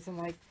shop, because I'm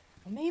like,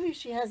 well, maybe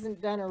she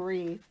hasn't done a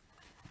wreath,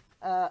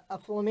 a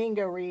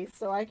flamingo wreath,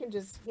 so I can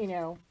just, you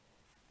know,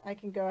 I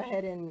can go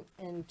ahead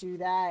and do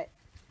that.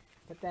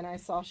 But then I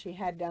saw she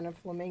had done a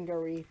flamingo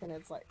wreath, and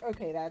it's like,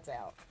 okay, that's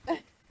out.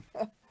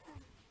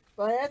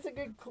 But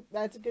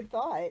that's a good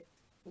thought.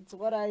 It's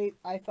what I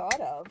thought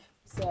of.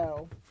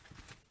 So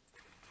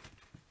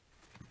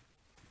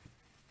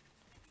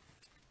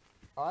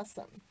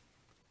awesome.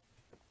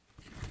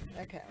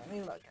 Okay, let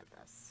me look at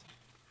this.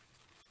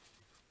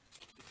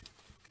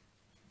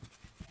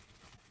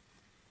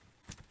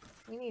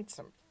 We need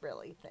some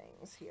frilly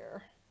things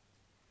here.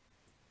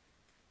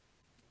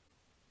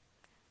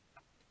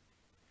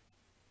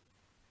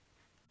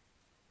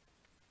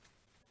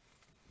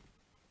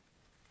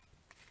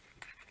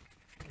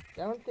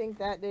 Don't think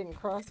that didn't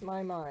cross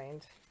my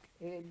mind.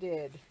 It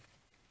did.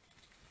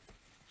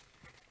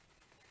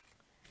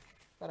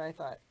 But I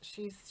thought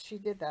she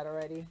did that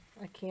already.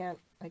 I can't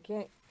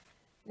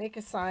make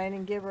a sign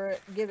and give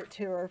it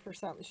to her for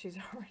something she's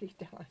already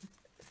done.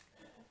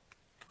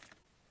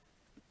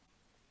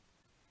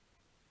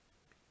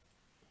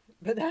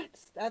 But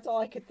that's all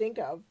I could think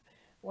of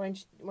when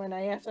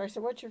I asked her. I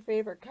said, "What's your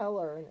favorite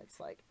color?" And it's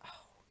like,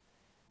 oh.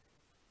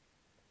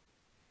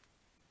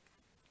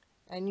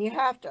 And you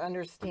have to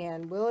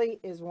understand, Willie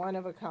is one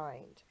of a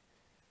kind.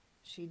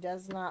 She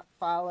does not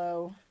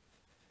follow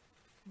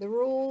the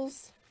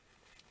rules.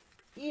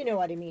 You know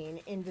what I mean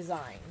in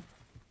design.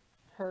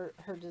 Her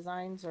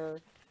designs are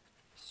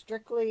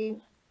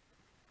strictly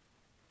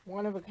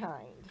one of a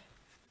kind.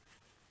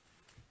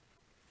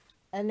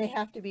 And they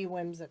have to be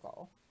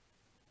whimsical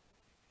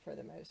for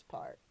the most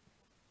part.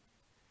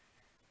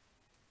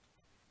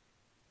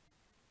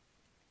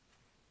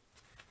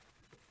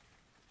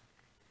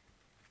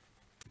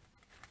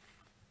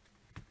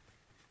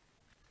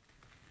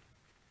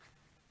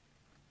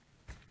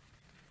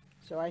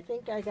 So I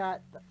think I got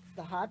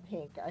the hot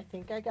pink. I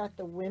think I got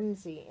the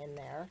whimsy in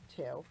there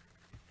too.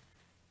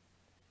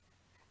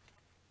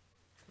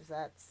 Because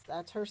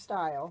that's her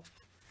style.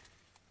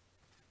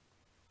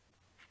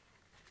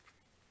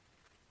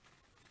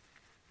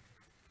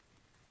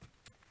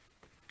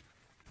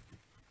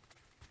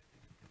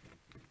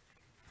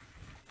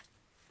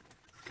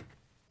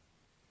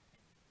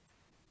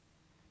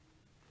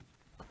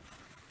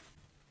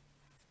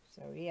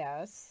 So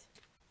yes.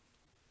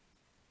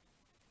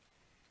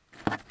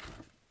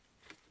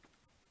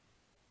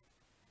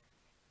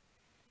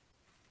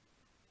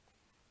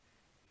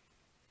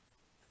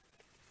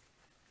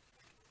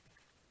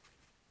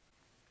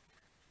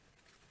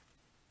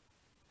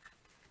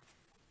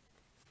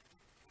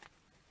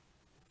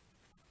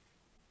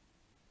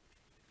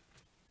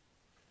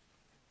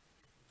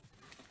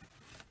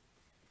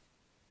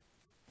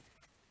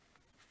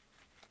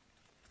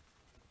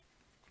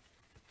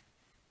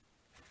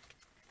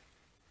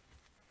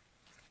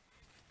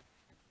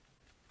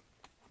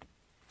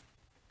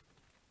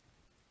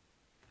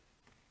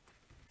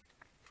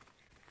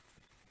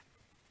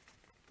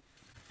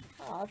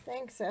 Aw,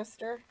 thanks,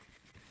 Esther.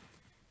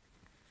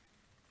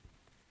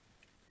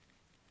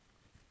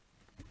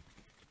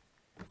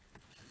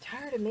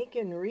 Tired of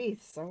making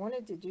wreaths. I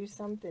wanted to do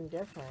something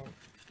different.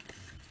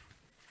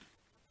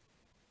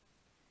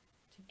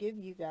 To give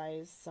you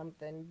guys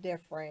something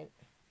different.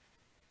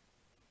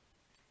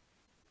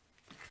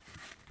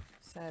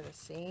 Instead of the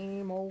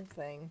same old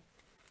thing.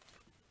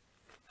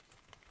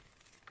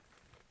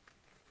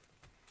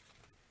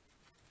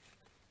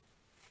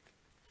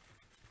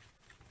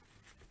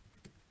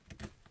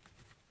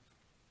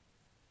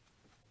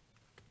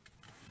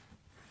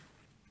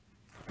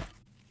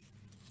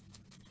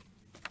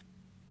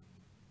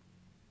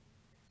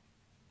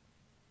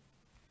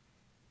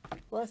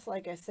 Plus,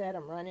 like I said,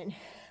 I'm running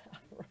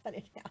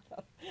out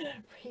of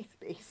wreath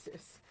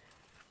bases.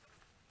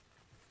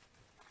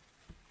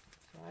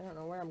 So I don't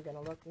know where I'm going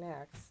to look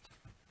next.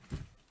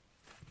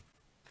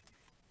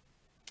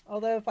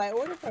 Although if I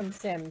order from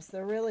Sims,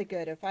 they're really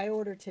good. If I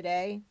order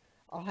today,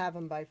 I'll have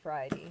them by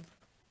Friday.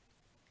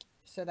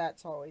 So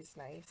that's always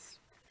nice.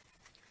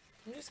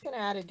 I'm just going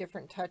to add a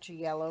different touch of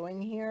yellow in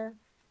here.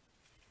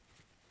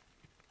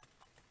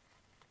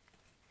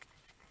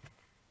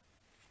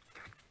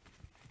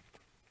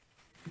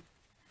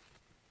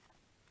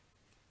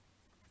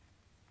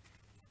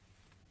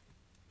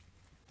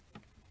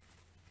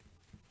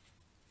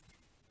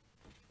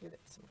 Give it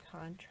some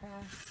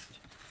contrast.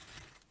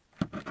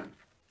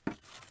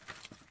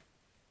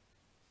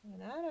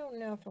 And I don't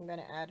know if I'm going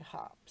to add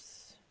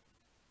hops.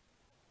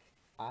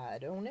 I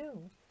don't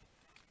know.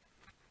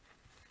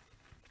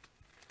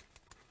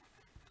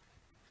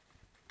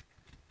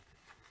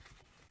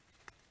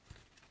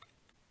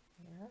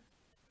 Yeah.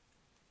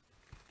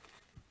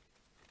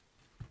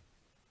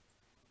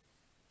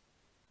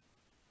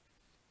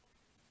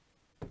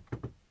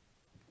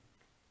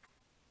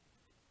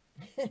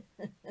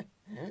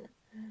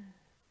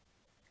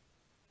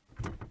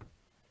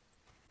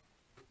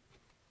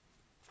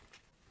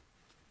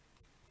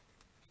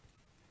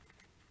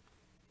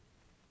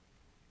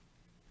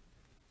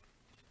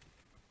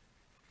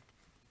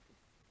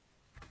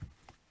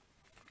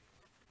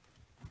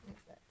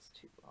 That's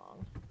too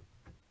long.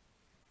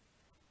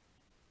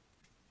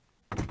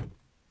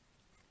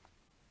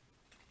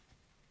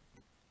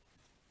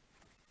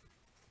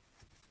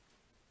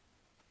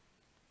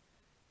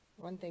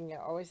 One thing you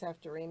always have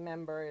to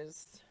remember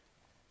is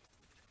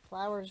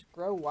flowers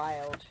grow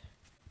wild.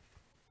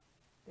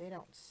 They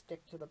don't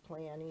stick to the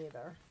plant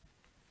either.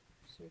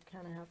 So you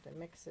kind of have to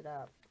mix it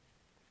up.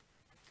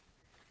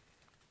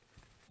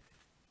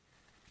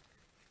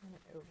 And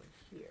over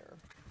here.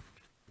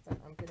 But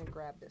I'm going to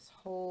grab this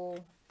whole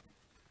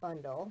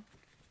bundle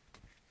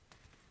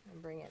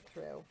and bring it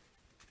through.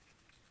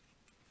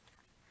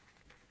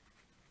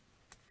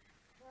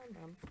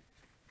 Come on.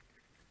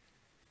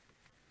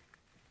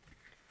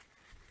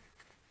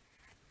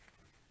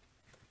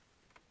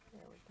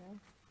 There we go.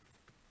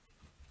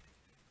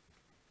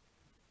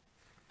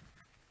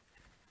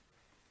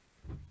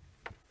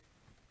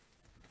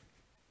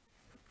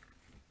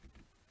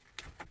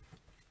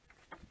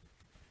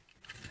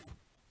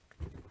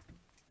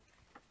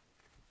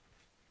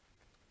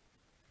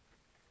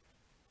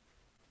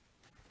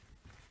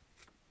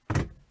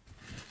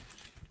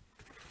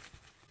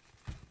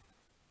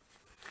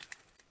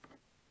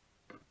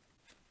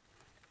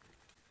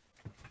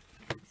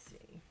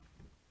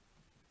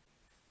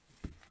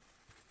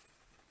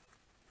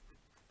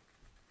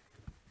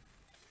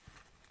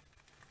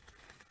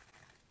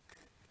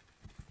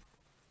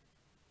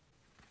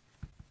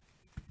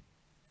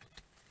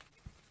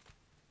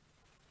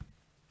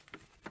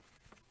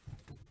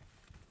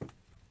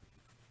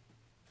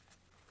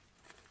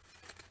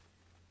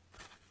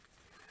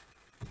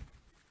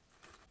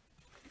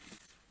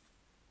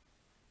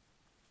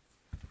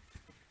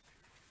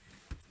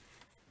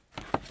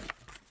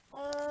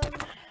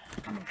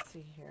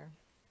 here.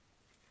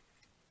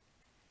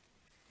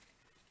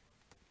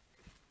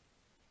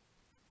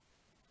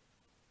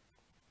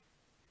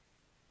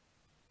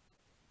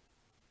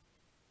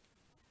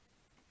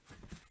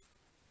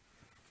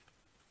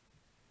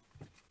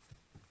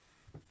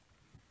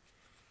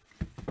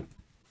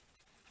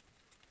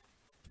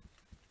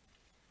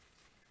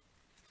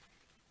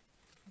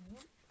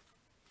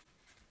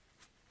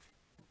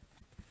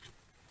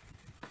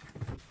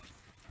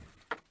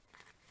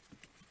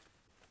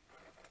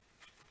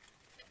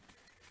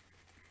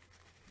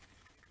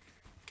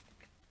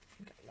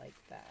 Like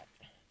that.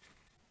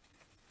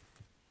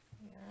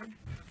 Yeah.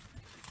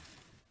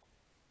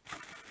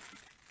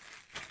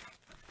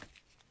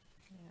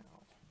 Now,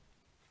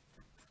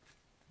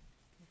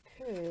 I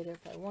could, if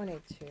I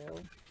wanted to,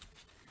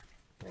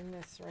 bring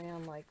this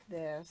around like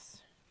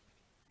this.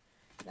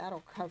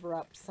 That'll cover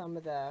up some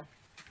of the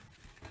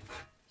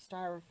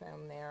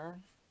styrofoam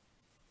there.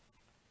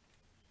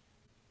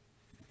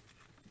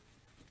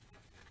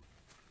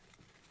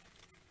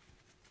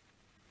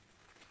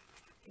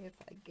 If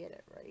I get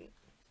it right.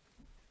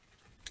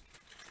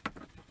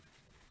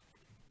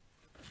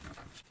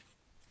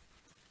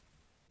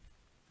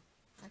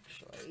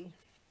 Actually,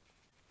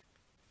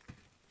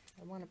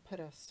 I want to put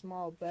a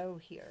small bow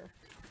here,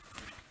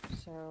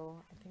 so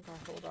I think I'll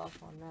hold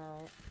off on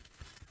that.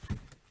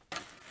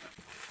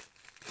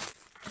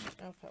 I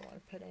don't know if I want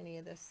to put any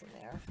of this in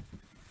there.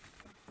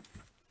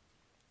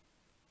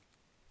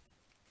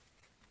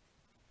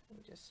 Let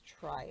me just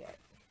try it.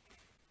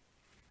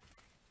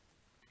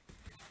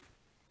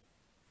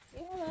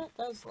 Yeah, that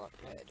does look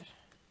good.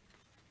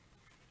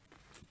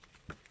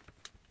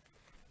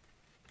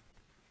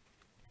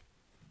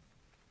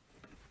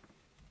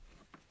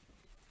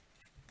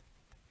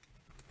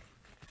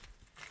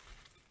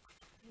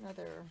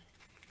 Another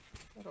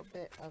little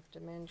bit of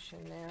dimension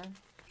there.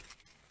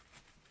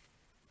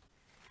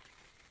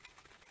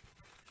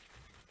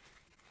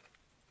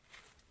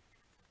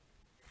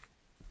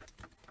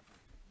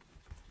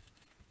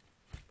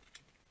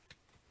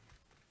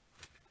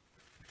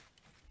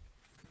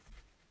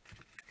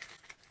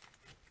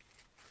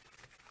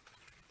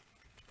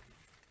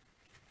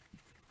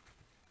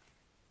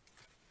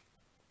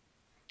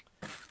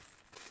 I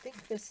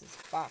think this is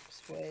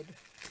boxwood.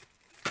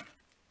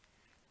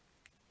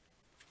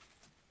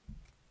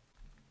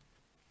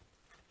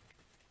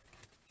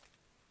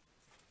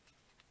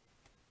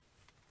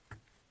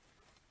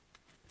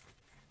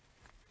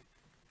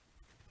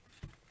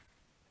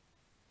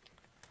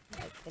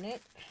 Liking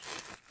it.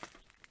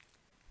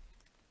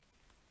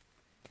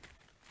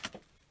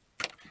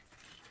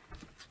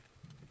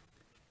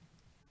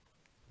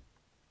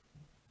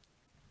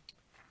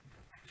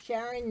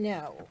 Sharon,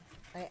 no.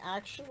 I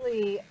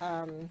actually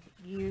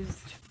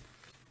used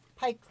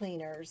pipe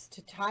cleaners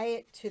to tie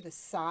it to the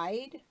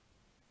side.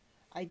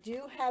 I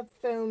do have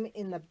foam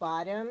in the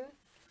bottom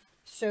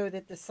so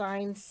that the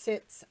sign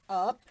sits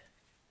up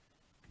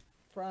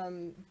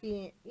from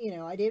being, you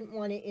know, I didn't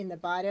want it in the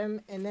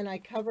bottom. And then I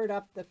covered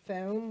up the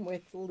foam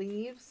with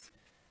leaves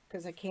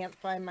because I can't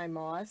find my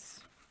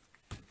moss.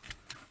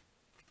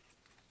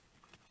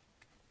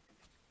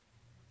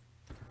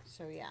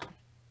 So yeah.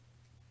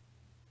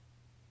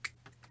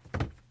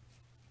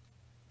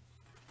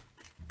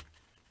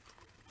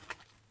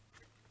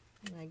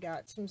 And I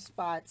got some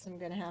spots. I'm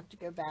going to have to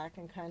go back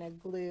and kind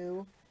of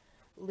glue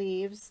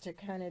leaves to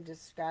kind of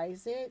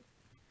disguise it.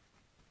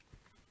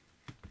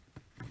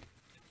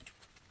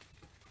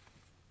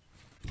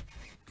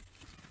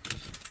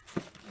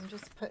 I'm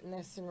just putting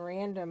this in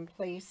random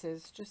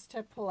places just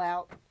to pull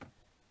out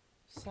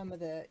some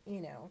of the,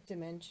 you know,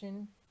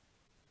 dimension.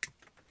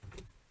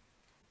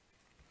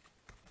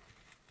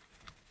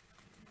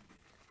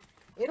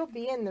 It'll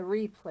be in the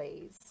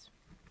replays.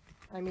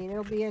 I mean,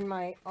 it'll be in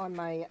my, on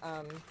my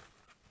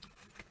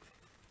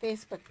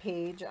Facebook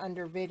page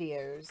under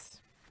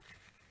videos,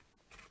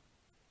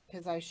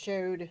 because I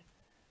showed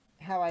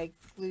how I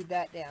glued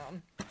that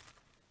down.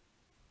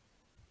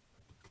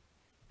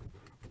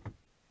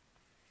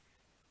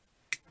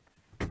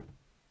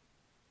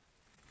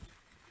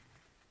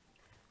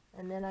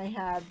 And then I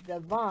have the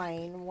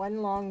vine,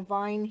 one long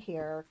vine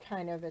here,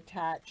 kind of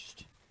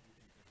attached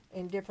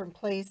in different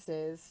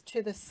places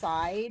to the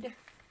side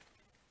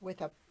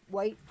with a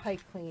white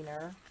pipe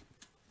cleaner.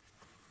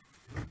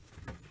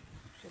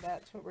 So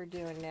that's what we're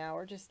doing now.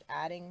 We're just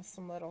adding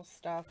some little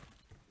stuff.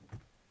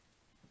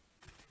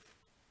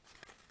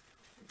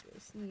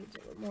 This needs a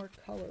little more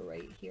color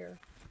right here.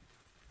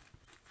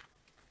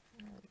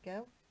 There we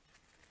go.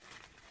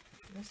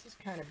 And this is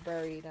kind of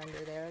buried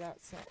under there.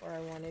 That's not where I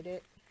wanted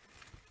it.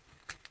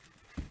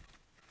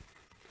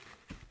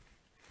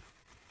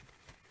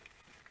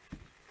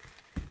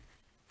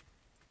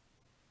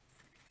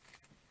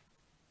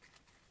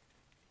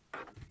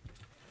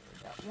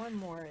 We got one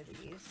more of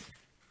these.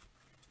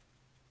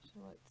 So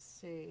let's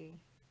see.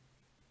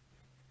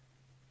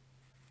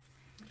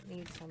 I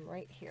need some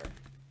right here.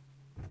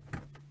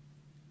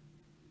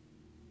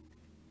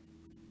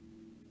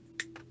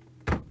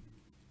 I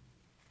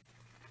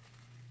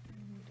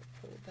need to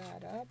pull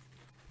that up.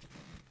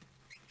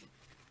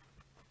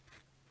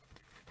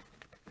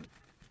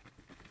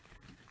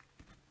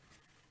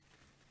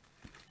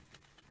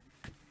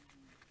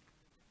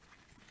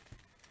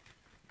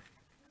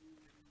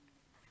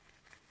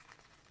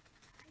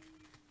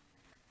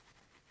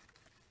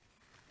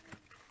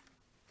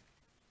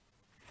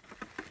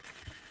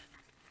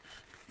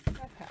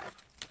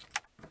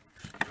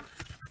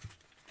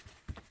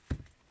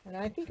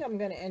 And I think I'm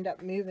going to end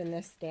up moving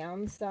this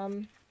down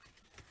some,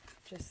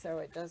 just so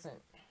it doesn't,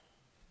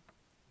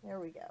 there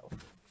we go.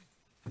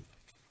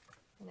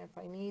 And if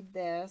I need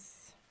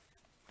this,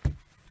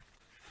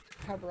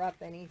 cover up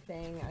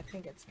anything, I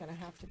think it's going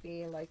to have to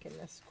be like in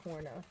this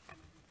corner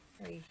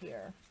right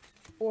here.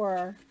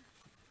 Or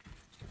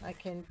I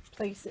can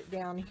place it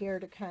down here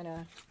to kind of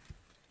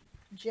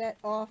jet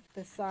off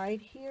the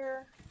side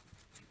here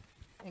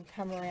and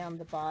come around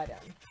the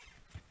bottom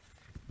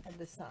of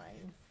the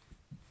sign.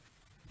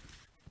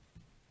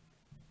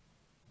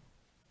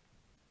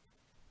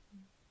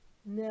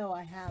 No,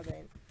 I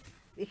haven't,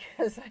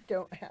 because I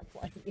don't have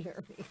one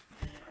near me.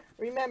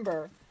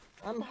 Remember,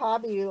 I'm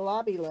Hobby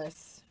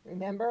Lobbyless,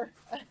 remember?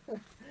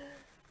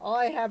 All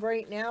I have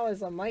right now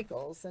is a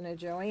Michael's and a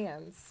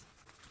Joann's.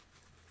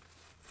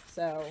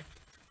 So,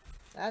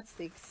 that's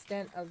the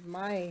extent of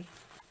my,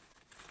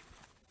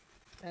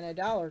 and a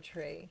Dollar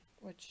Tree,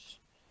 which,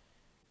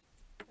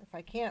 if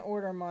I can't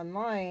order them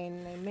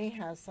online, they may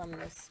have some in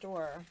the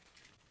store.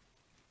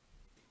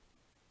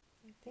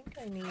 I think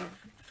I need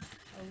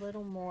a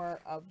little more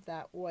of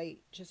that white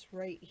just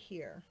right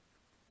here.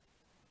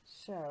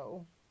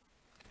 So,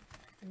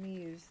 let me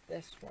use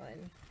this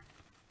one.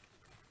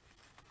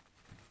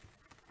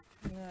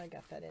 I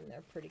got that in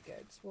there pretty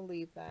good, so we'll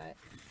leave that.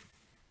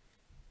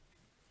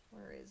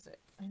 Where is it?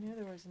 I know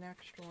there was an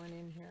extra one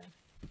in here.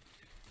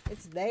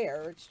 It's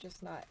there, it's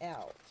just not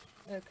out.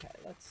 Okay,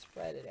 let's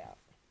spread it out.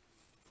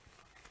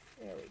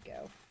 There we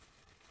go.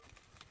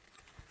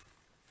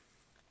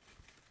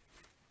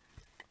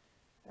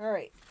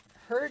 Alright,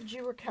 heard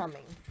you were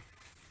coming.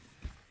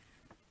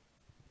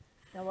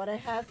 Now what I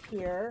have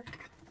here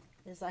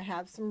is I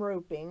have some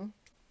roping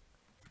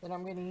that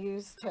I'm going to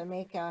use to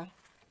make a,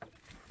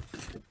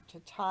 to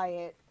tie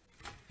it.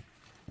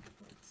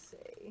 Let's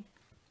see.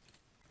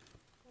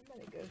 I'm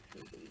going to go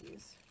through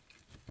these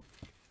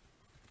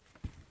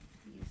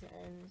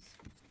ends.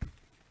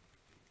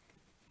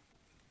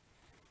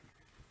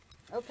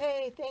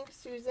 Okay, thanks,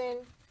 Susan.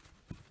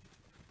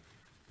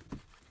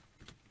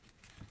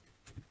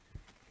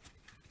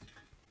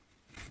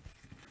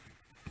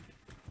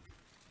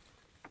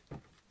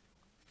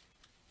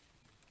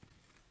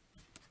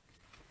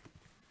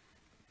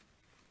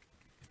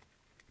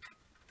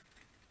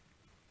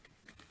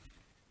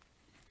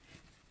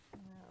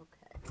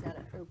 Okay,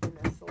 gotta open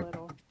this a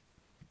little.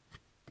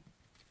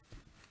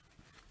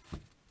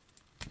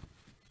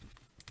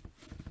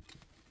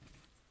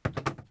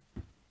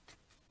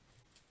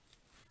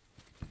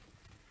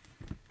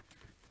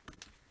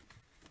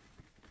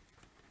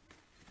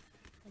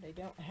 What I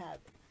don't have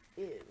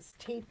is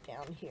tape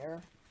down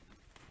here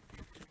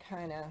to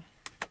kind of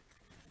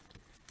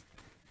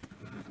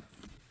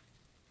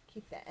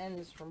keep the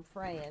ends from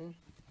fraying.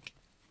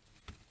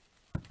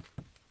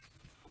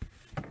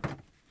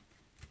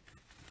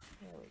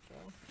 There we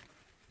go.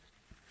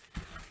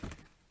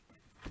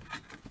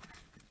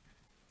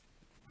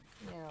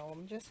 Now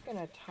I'm just going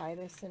to tie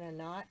this in a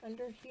knot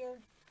under here.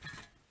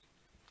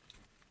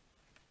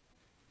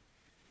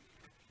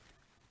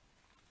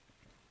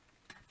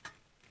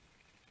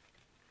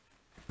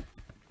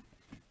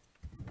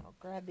 I'll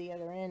grab the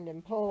other end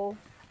and pull.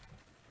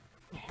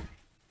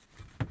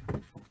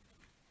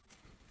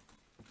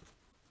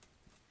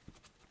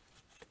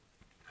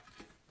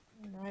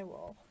 And I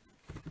will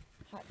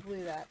hot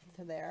glue that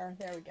to there.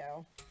 There we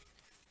go.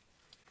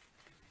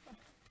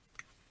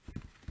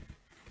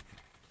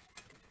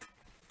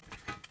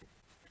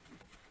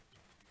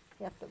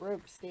 If the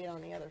rope stayed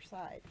on the other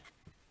side.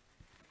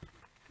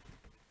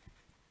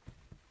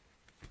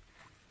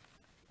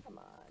 Come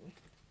on.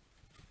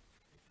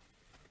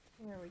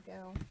 There we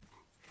go.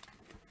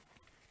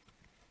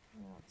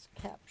 Now let's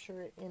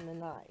capture it in the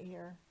knot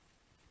here.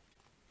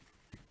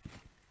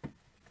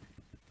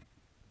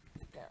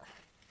 There.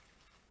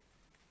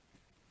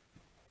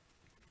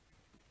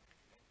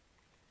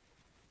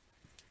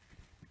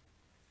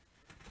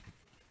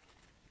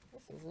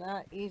 This is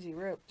not easy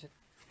rope to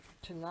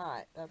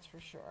knot, that's for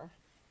sure.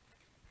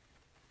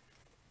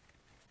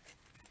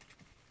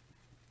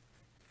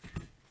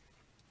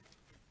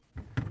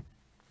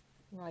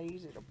 Not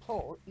easy to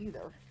pull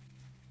either.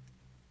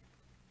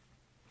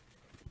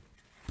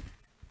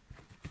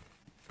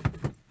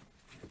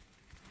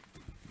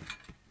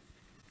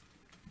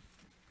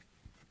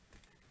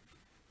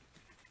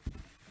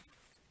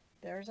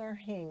 There's our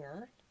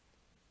hanger.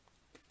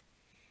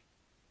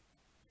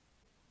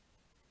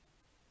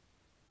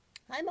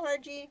 Hi,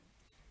 Margie.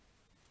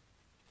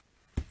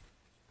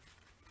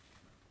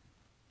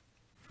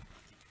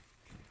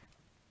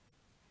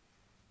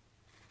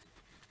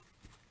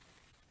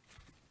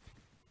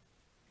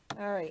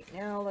 All right,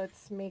 now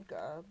let's make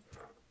a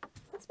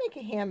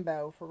hand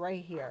bow for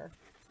right here.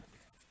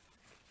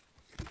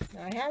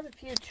 Now I have a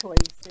few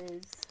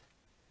choices.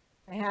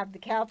 I have the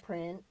cow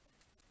print,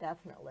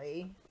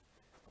 definitely.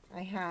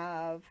 I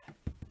have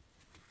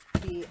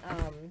the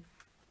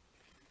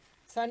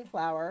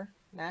sunflower,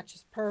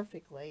 matches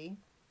perfectly.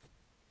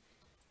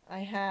 I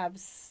have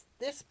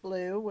this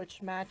blue,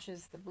 which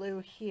matches the blue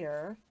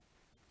here.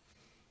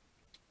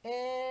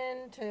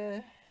 And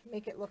to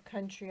make it look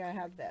country, I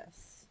have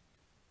this.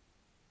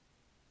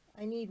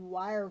 I need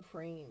wire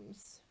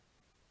frames.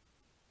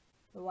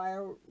 The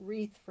wire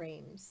wreath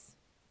frames.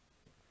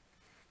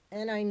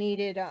 And I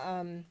needed,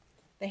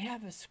 they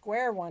have a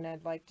square one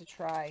I'd like to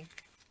try.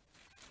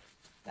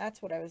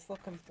 That's what I was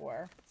looking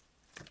for.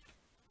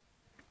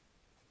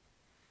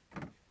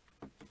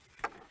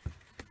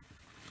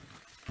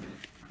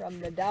 From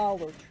the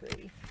Dollar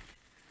Tree.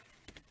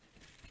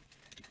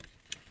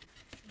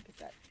 Get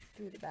that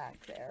through the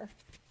back there.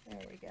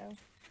 There we go.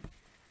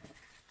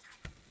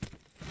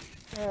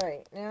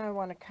 Alright, now I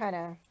want to kind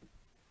of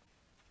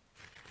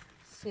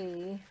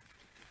see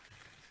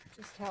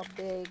just how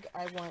big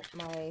I want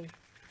my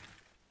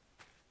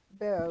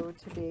bow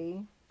to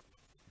be.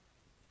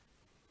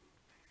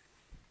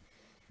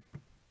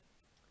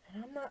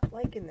 And I'm not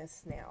liking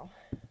this now.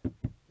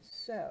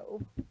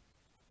 So,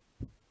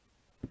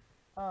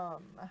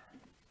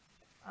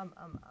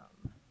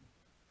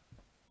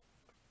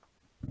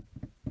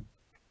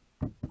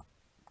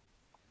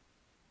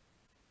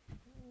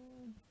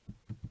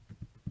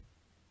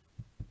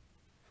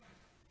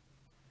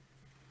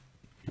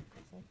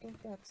 I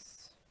think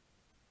that's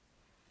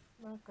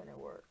not going to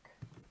work.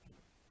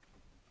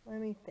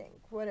 Let me think.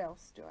 What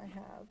else do I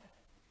have?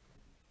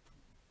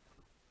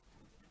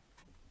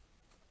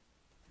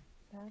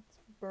 That's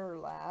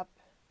burlap.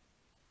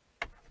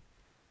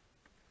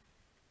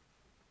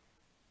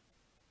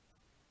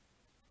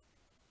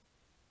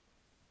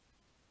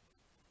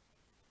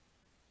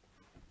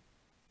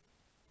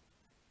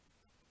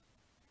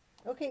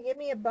 Okay, give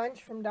me a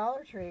bunch from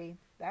Dollar Tree.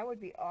 That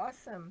would be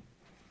awesome.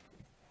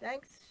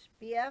 Thanks,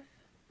 BF.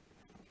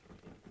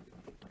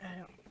 I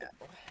don't know.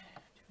 Do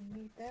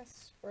we need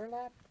this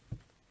burlap?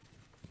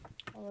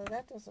 Although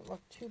that doesn't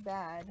look too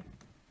bad.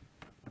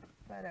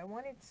 But I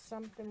wanted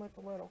something with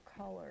a little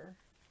color.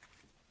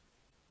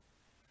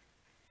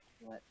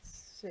 Let's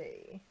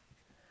see.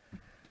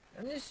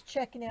 I'm just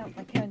checking out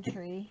my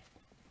country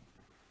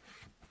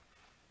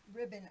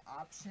ribbon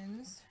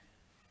options.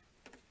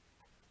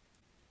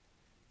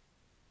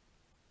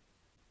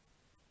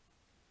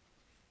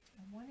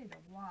 I wanted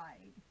a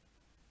wide.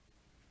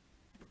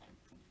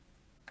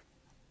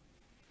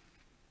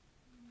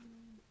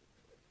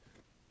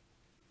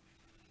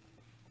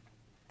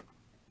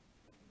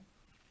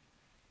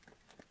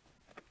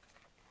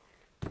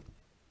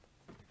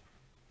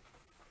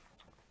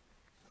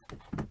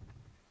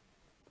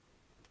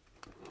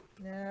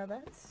 No,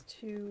 that's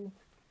too...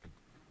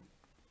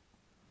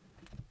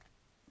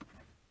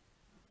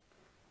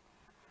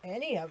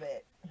 Any of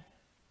it.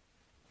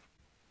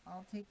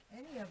 I'll take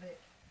any of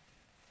it.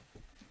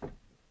 Let's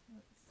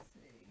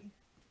see.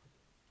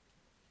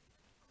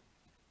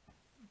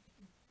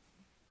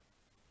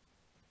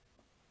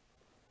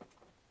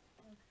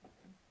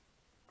 Okay.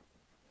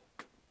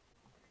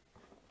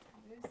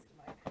 Most of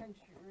my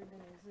country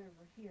ribbon is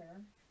over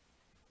here.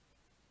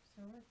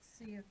 So let's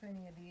see if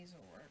any of these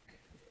will work.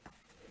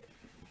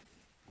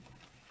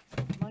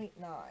 Might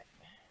not.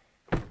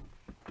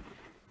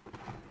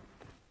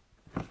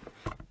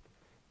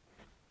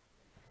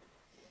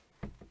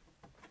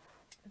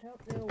 I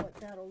don't know what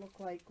that'll look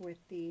like with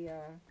the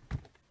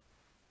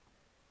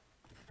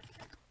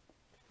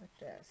with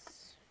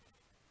this.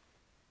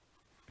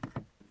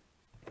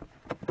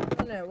 I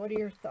don't know. What are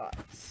your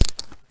thoughts?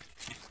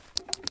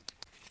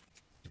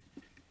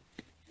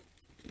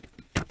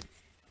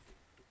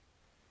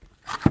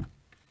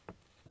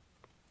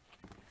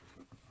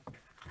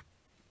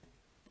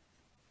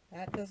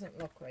 That doesn't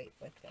look right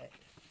with it.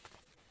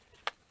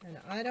 And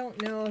I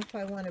don't know if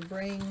I want to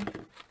bring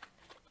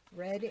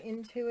red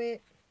into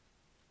it.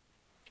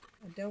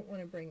 I don't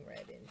want to bring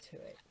red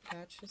into it.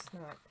 That's just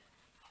not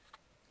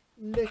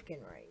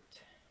looking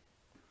right.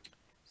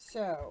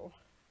 So,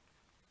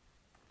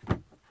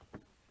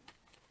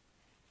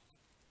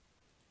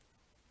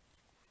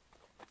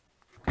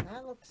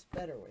 that looks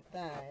better with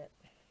that.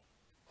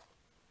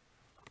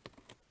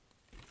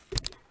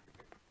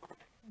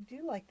 I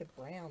do like the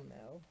brown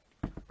though.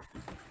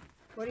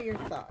 What are your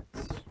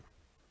thoughts?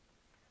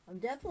 I'm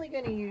definitely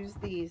going to use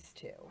these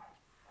two.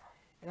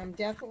 And I'm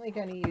definitely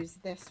going to use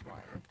this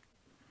one.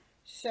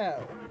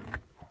 So,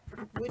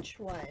 which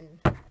one?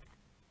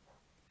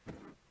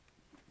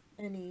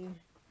 Any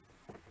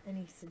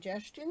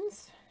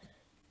suggestions?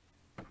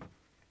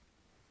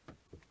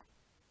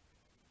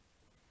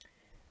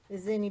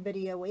 Is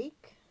anybody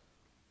awake?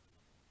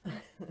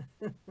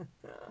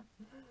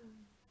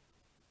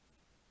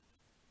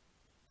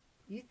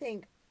 You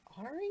think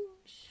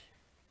orange?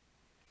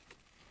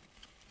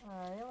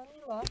 Alright, let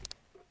me look.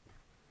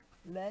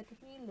 Let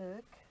me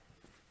look.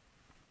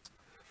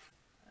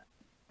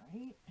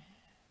 Right.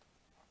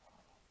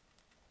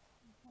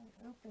 If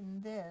I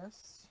open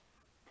this.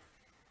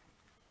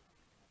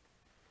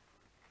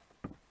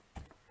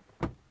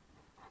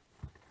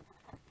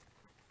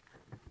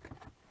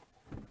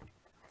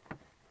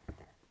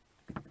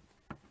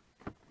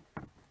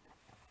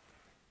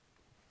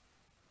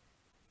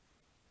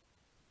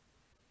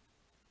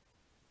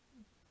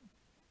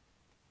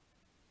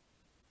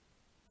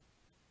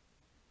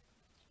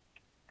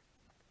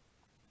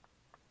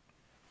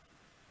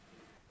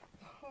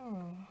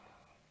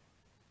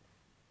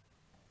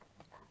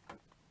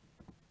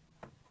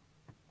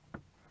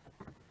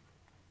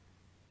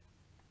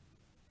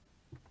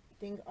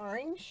 Think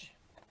orange?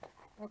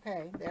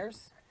 Okay,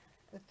 there's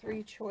the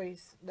three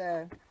choice,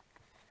 I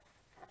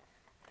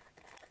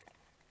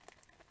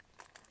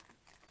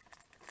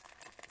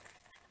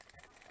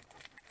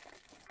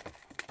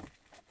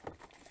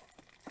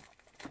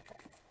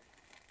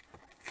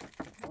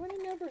would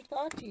have never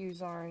thought to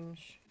use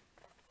orange.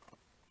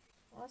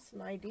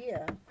 Awesome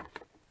idea.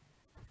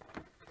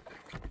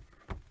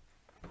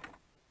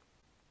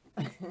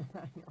 I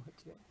know what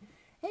you.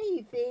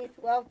 Hey Faith,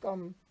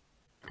 welcome.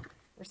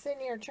 We're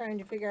sitting here trying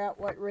to figure out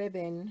what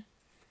ribbon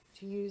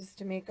to use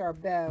to make our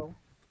bow.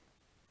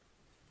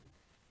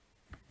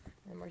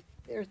 And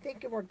they're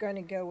thinking we're going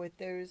to go with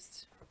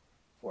those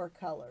 4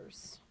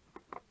 colors.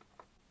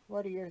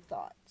 What are your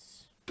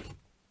thoughts?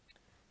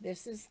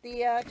 This is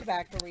the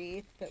tobacco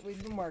wreath that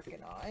we've been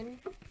working on.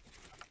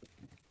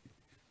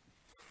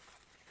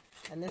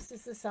 And this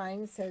is the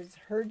sign that says,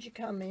 "Heard you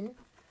coming."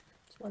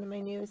 It's one of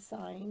my newest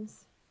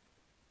signs.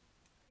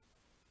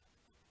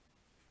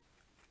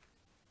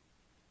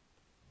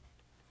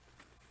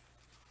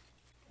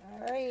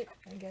 Alright,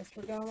 I guess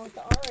we're going with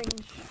the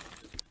orange.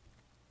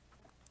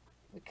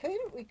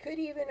 We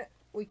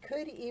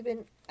could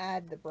even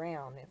add the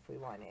brown if we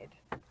wanted.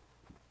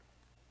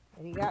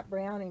 And you got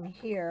brown in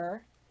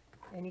here,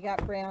 and you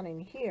got brown in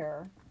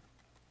here.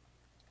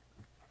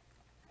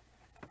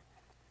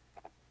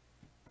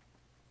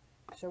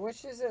 So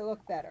which does it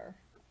look better?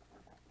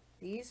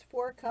 These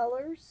 4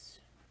 colors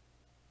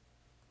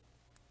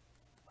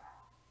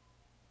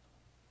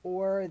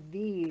or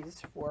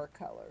these 4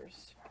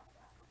 colors?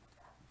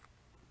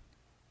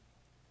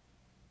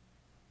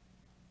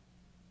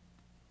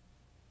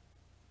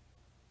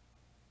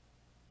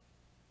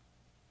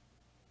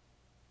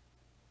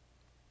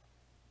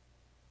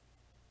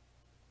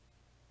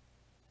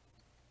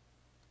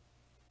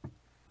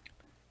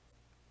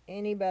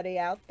 Anybody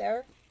out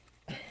there?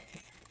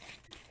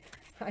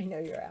 I know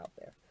you're out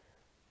there.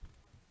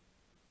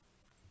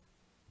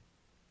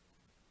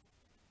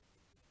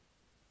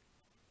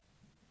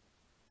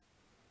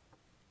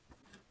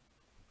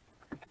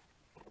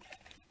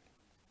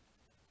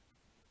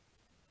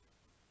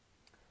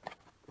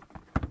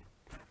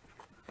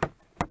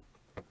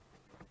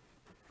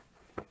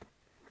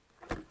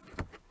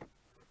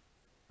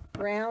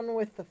 Brown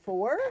with the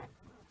 4?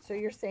 So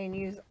you're saying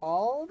use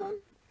all of them?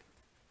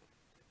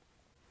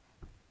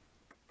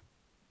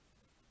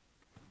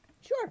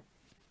 Sure.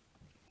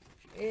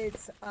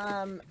 It's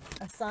a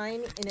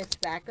sign in a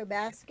tobacco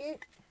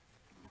basket.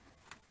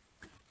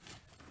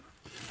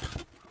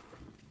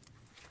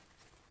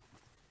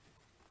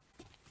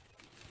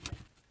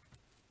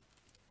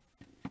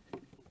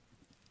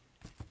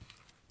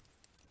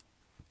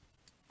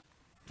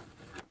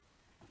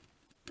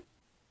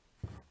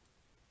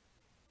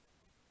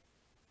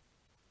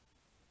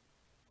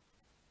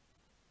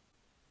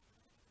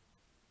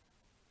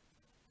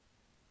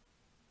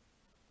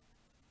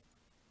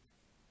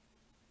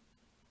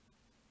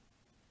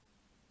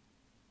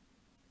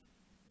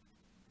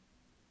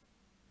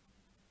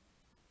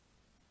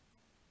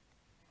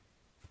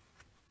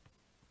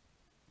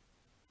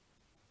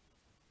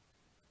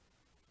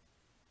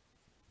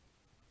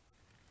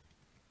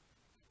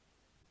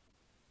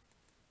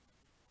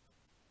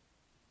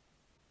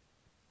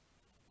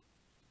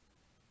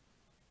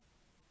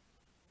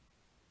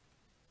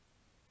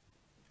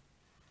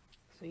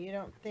 So you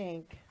don't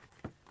think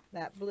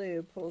that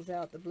blue pulls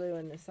out the blue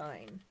in the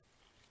sign?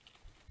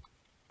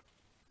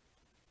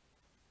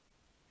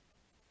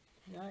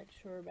 Not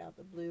sure about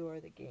the blue or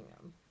the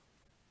gingham.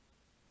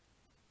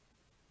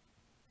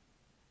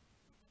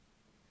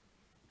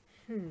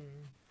 Let's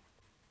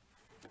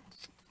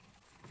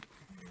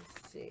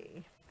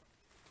see.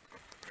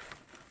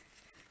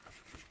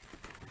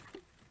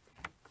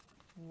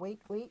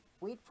 Wait for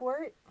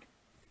it.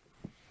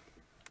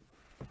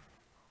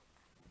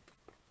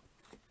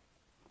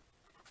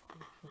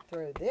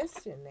 Throw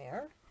this in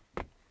there.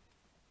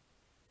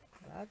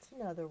 That's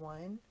another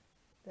one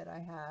that I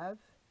have.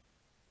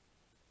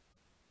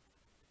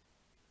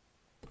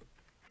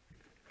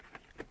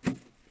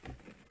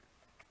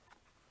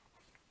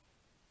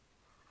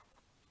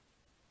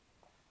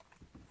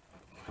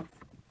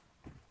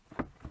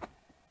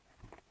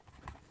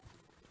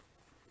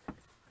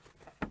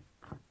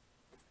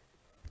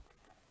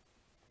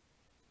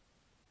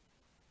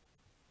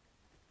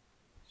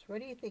 So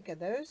what do you think of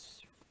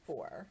those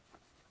 4?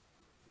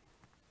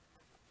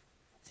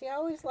 See, I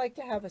always like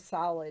to have a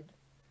solid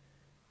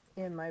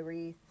in my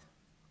wreath,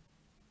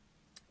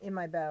 in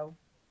my bow.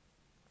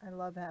 I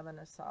love having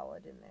a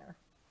solid in there.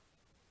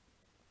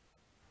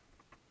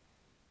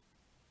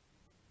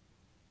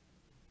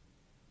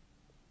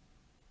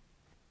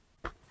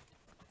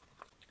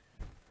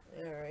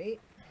 Alright.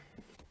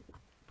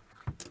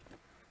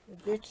 We'll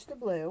ditch the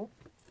blue.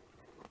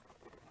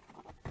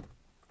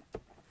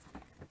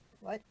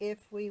 What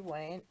if we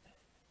went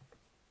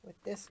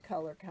with this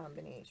color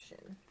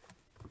combination?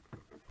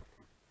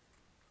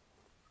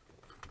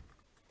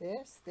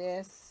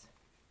 This,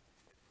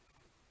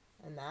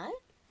 and that.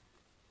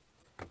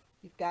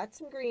 You've got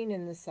some green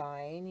in the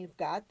sign. You've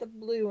got the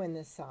blue in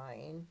the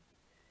sign.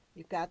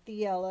 You've got the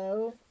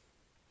yellow.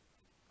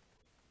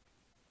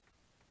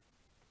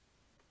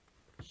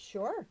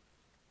 Sure.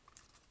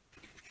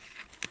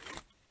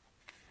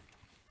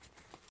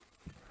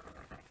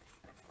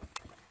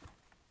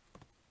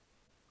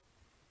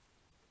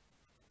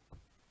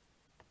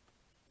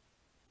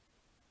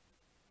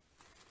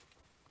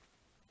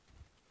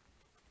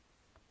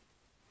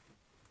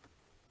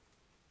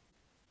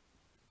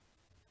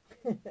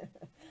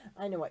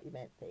 I know what you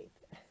meant, Faith.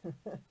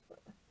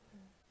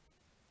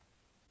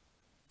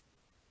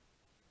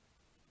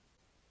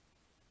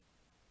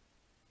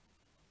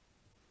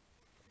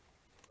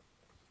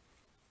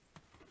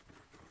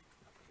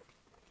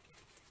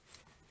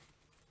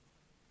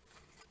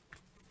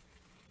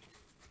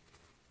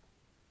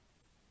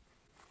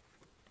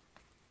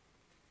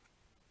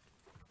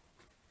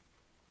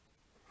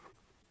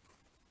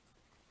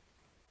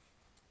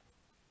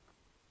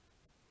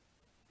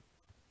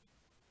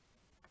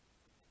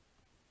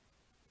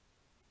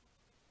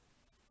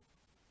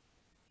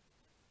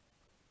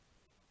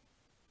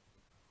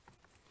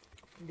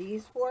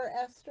 These four,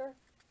 Esther?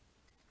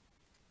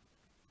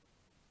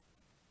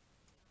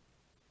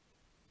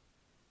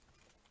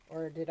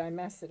 Or did I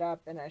mess it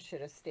up and I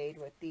should have stayed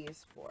with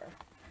these four?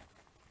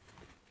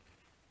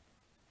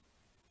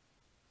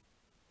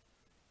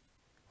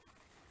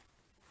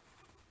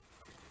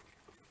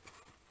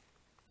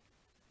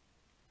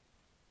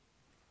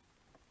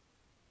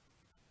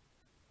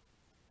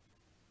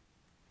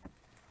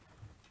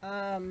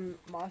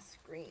 Moss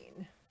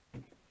green.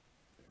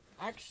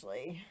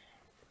 Actually,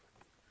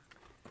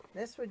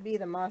 this would be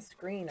the moss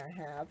green I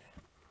have.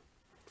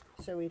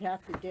 So we'd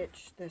have to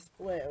ditch this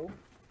blue.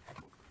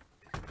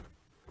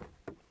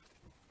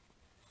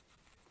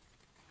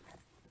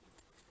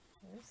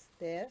 There's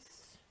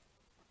this,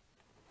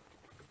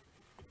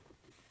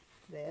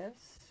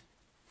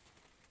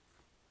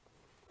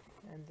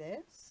 and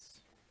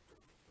this.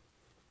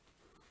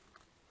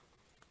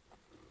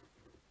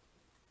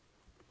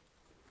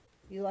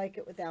 You like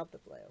it without the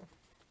blue.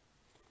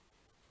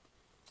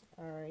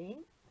 All right.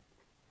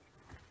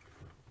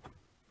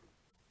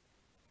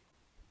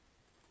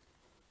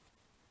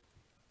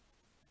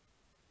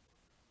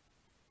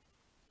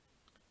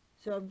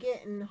 So I'm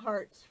getting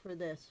hearts for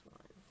this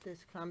one,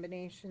 this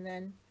combination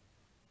then,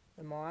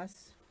 the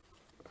moss.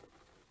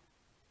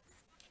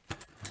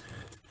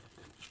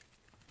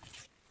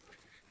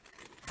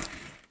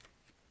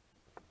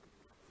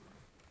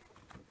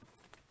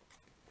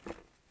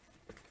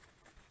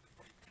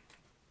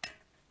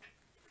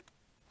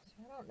 So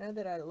I don't know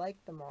that I like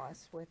the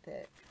moss with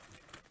it.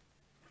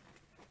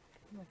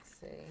 Let's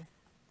see.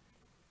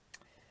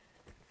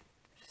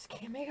 Just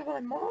can't make up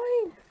my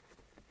mind.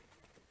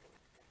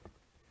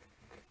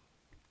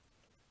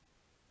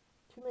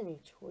 Too many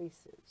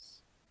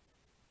choices.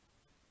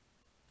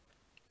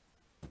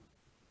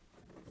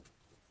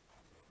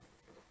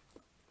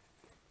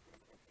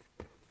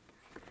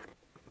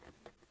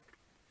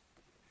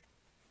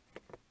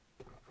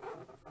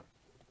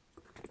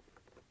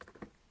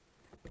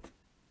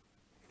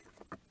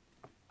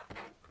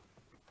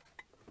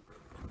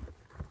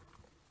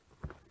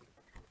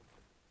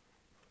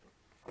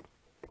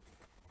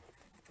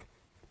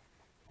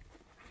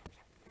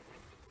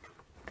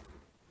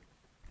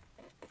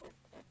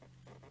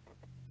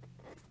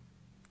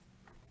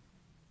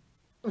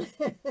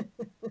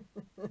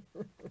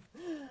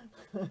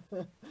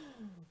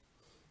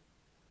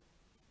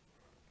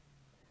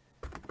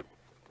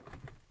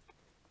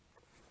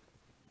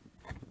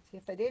 See,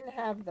 if I didn't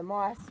have the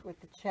moss with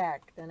the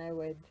check, then I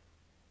would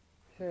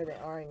throw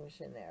the orange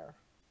in there.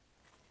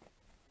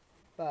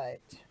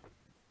 But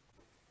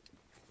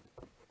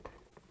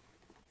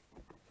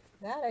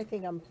that, I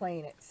think I'm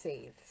playing it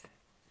safe.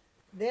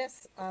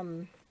 This,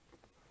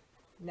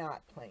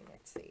 not playing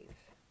it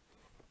safe.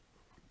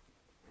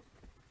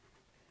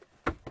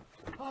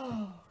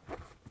 Oh,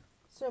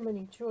 so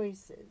many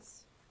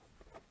choices.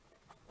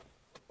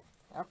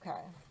 Okay.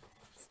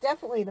 It's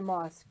definitely the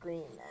moss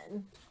green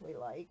then, we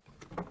like.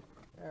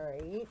 All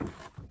right.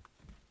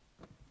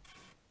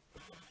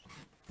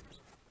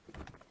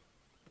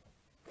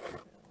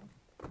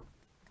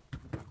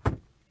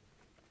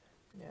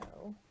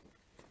 No.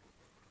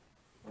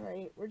 All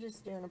right, we're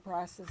just doing a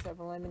process of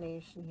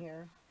elimination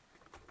here.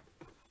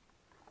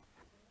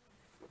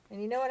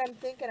 And you know what I'm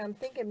thinking? I'm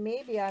thinking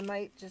maybe I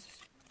might just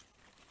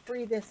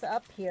free this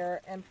up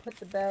here and put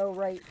the bow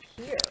right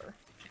here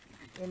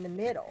in the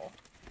middle.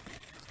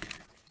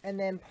 And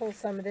then pull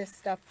some of this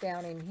stuff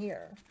down in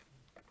here.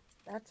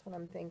 That's what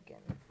I'm thinking.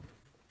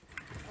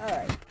 All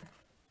right.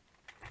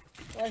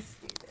 Let's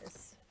do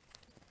this.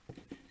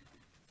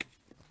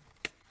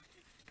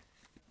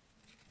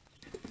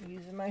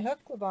 Using my hook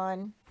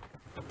clip-on.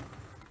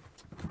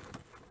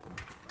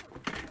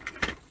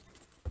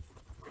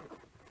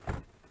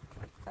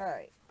 All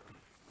right.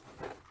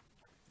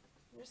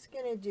 I'm just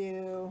going to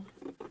do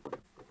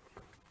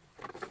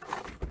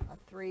a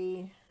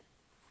 3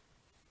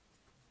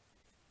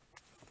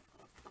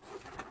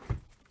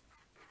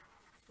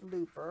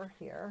 looper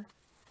here.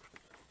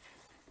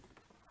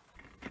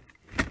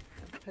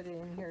 Put it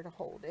in here to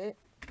hold it.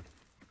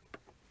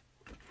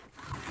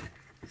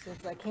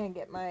 since I can't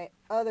get my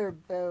other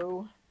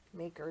bow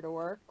maker to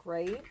work,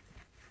 right?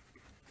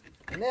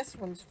 And this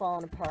one's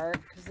falling apart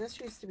because this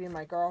used to be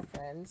my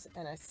girlfriend's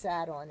and I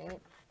sat on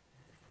it.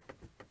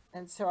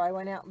 And so I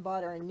went out and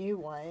bought her a new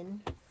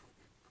one.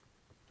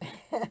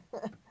 And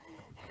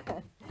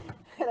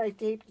I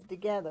taped it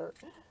together.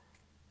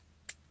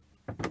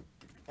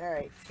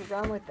 Alright, so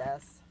we're done with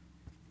this.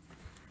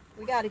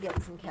 We got to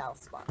get some cow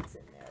spots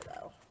in there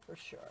though, for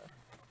sure.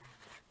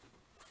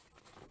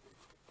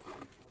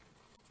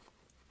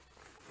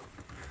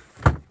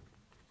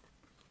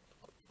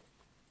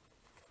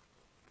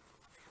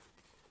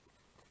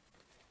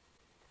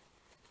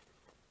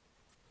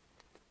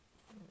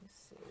 Let me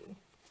see.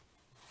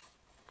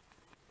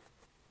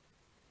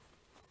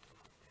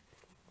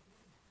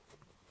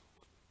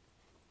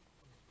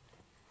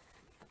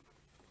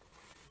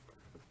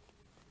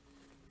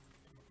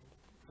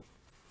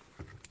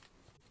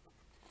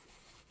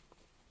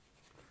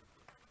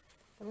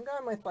 I'm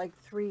going with like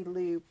 3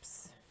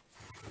 loops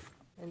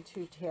and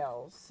 2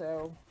 tails.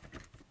 So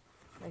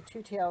my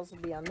 2 tails will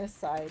be on this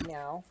side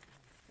now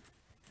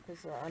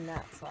because they're on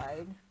that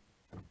side.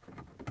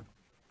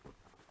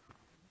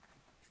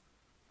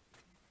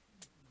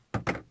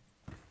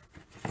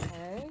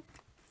 Okay.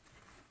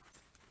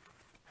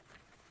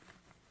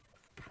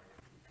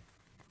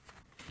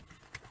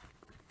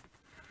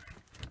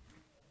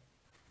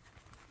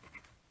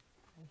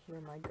 I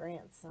hear my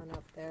grandson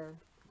up there.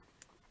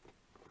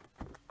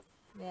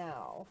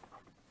 Now,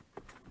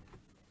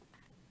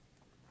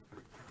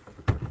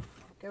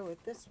 go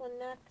with this one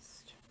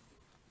next.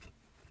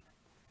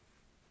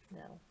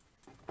 No,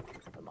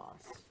 the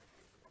moss.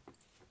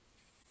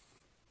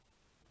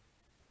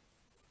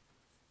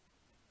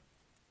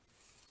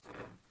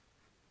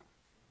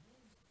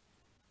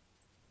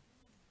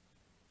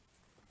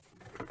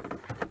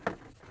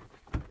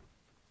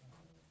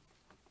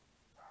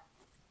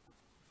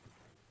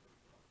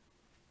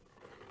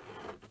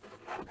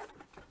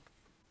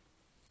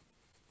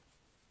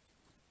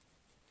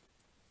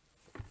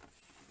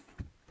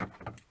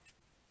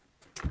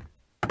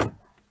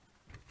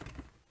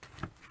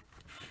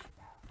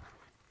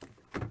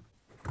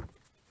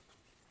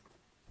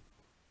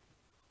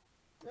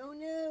 Oh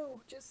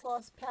no, just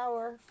lost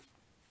power.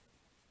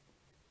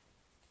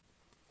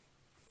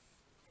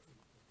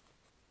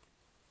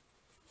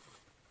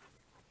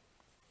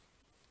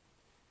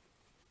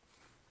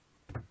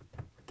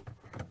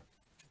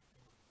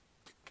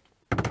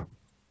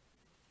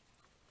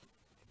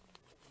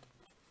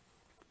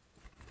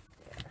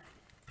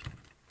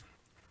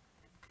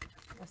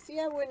 Now, see,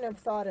 I wouldn't have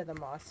thought of the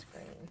moss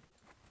screen.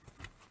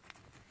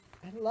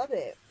 I love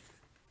it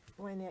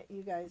when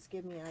you guys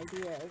give me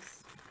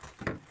ideas.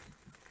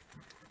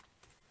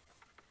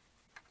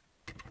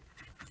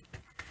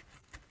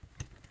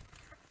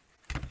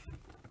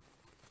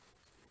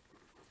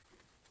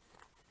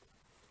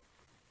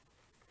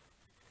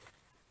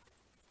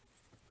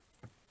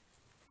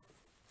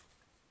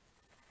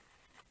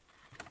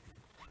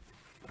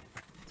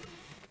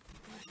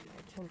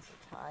 Tinsel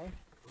tie.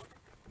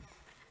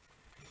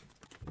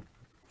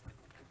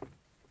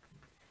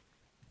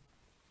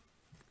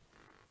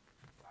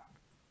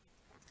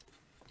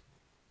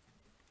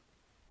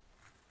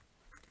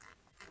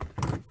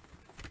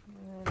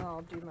 And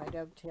I'll do my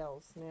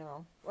dovetails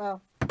now.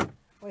 Well,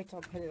 wait till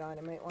I put it on.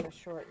 I might want to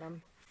shorten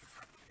them.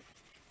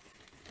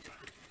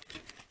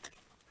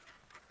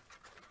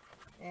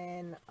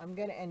 And I'm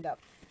going to end up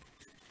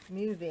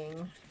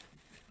moving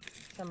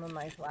some of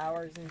my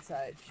flowers and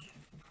such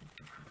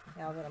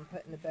now that I'm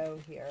putting the bow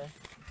here.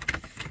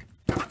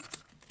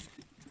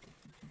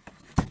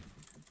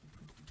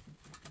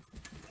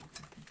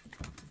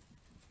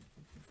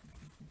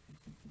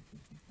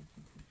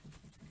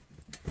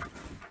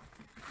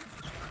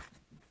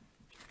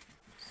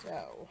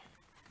 So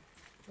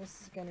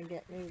this is going to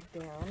get moved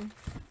down.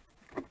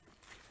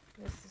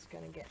 This is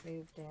going to get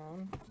moved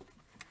down.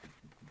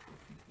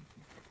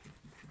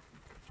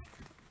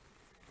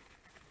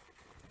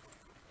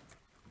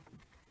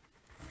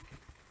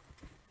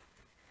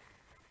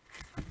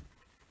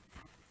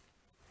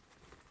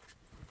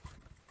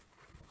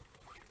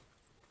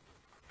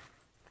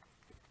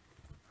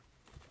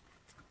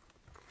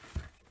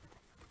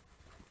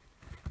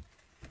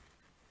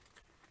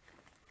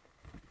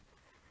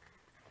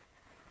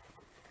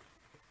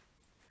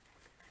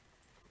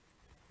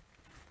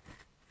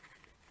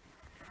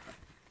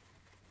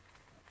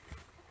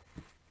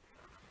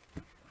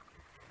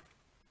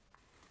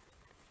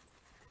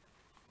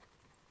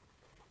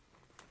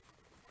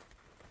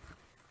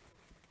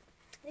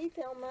 Hey,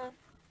 Thelma.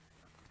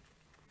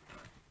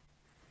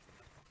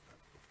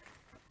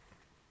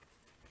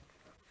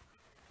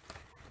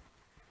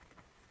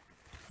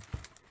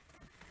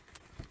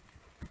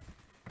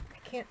 I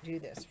can't do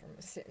this from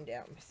a sitting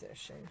down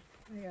position.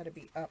 I gotta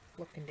be up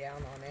looking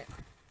down on it.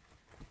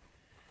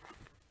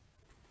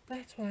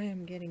 That's why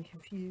I'm getting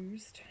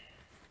confused.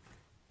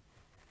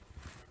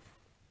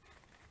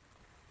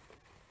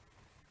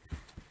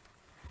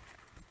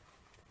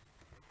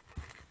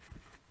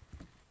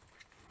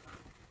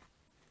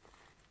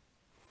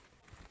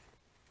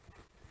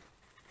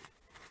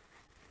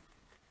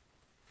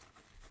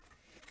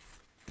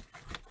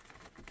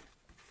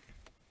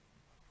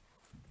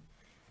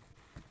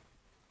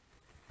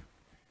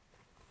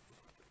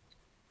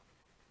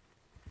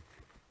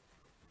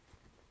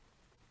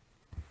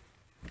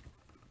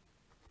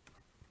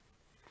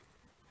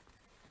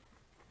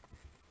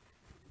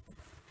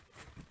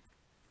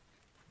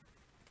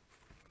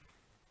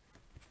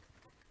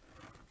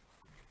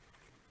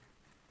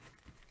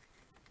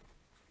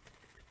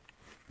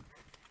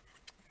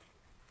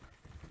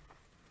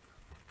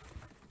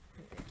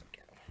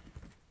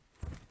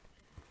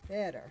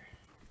 better.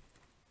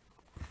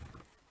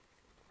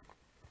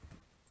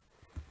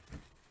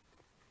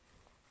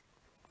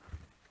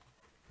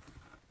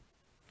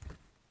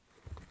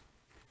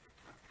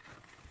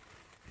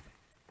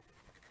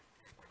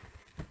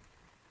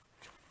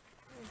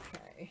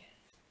 Okay.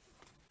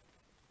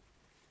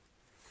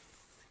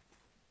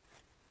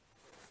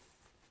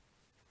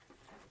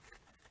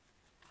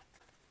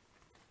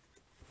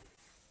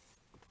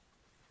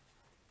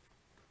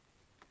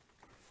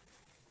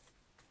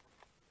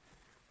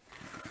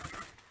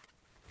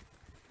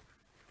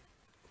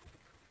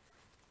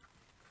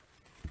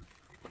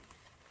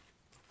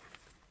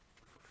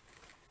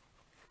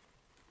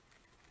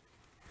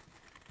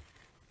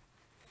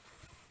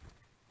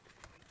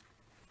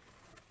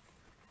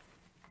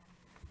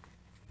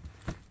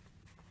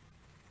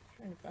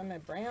 Trying to find my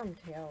brown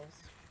tails.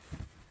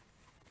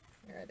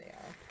 There they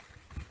are.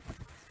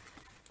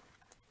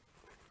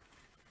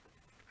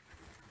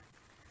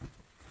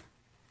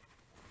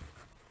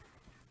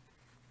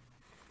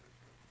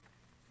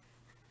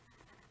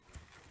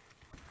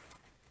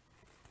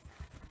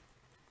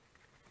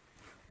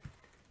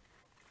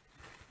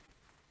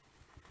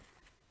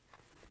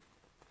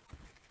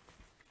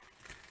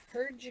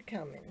 Heard you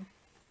coming.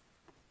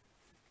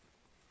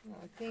 Well,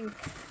 I think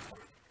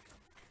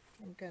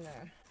I'm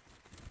gonna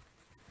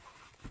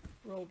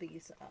roll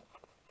these up.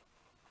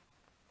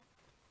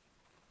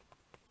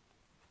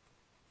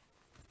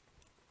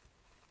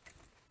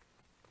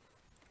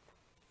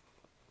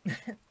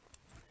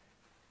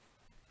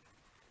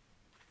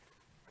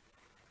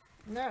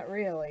 Not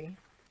really.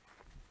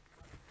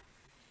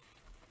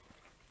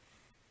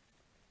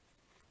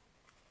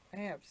 I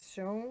have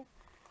so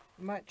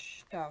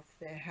much stuff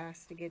that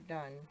has to get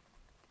done.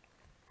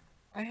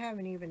 I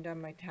haven't even done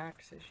my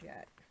taxes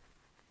yet.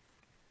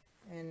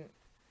 And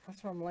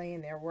that's why I'm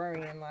laying there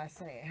worrying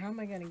last night. How am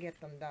I going to get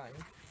them done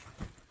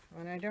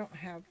when I don't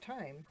have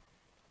time?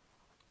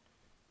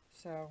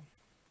 So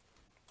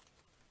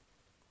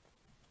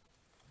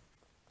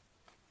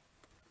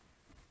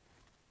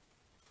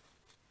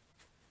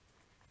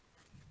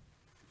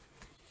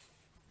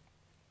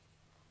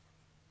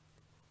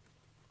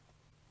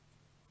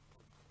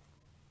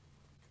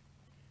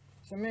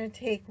I'm going to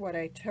take what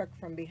I took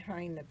from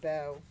behind the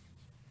bow,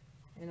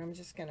 and I'm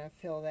just going to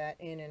fill that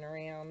in and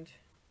around.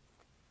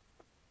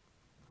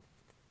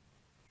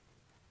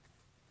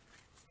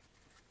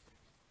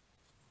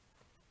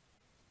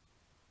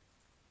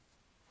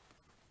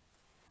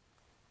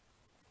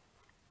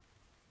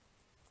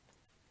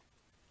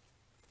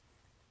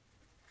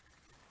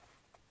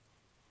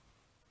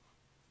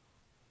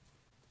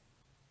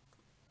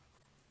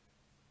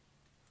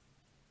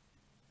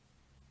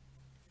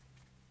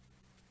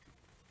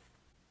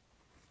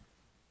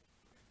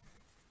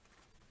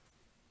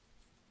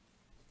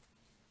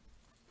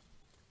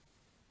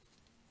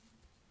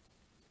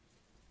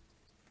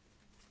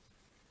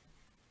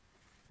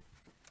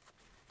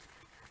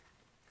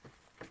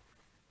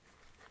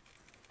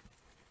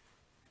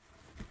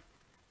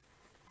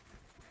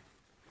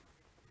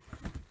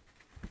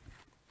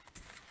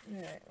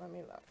 Alright, let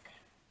me look.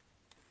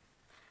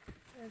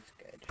 That's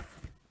good.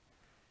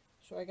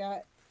 So I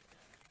got,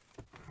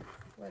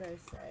 what'd I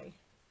say?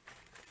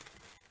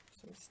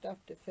 Some stuff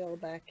to fill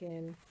back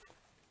in,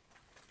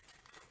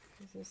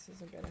 because this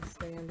isn't going to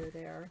stay under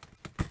there.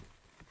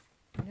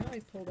 Now I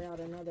pulled out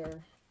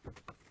another,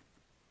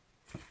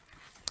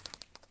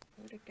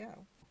 where'd it go?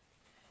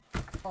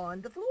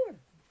 On the floor.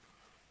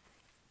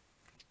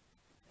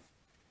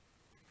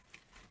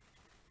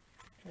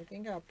 I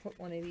think I'll put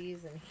one of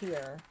these in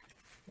here.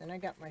 Then I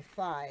got my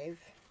 5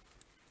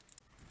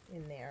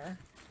 in there.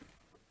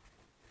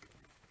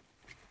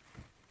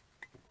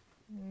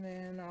 And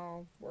then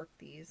I'll work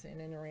these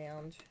in and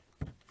around.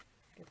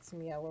 Get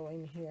some yellow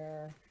in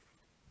here.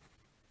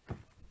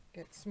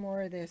 Get some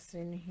more of this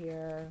in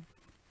here.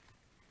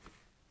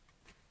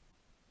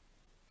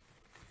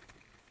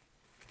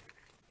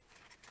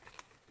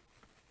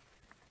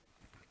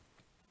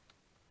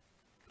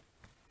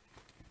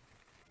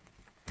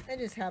 I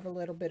just have a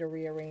little bit of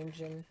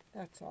rearranging,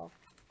 that's all,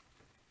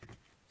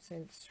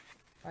 since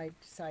I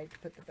decided to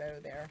put the bow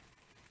there.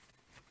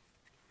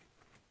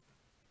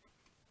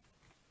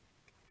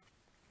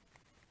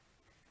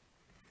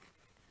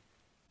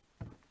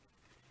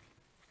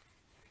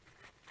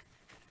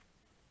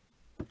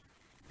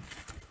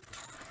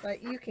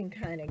 But you can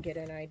kind of get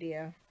an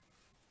idea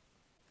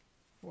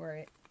for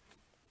it,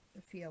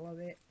 the feel of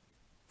it,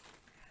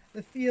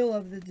 the feel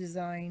of the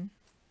design.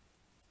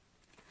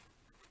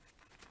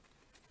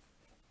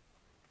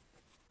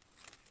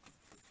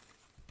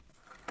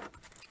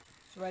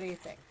 So what do you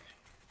think?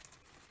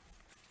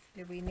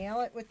 Did we nail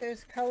it with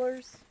those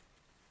colors?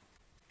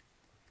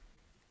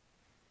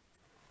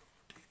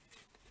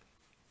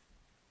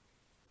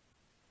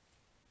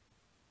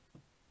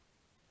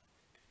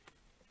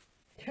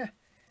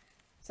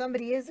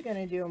 Somebody is going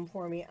to do them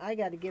for me. I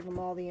got to give them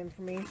all the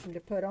information to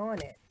put on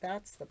it.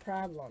 That's the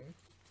problem.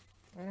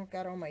 I don't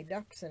got all my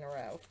ducks in a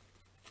row.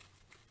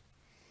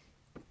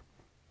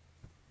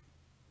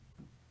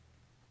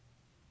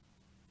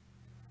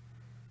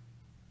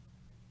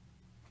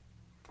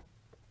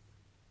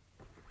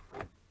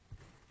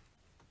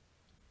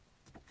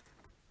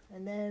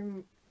 And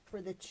then for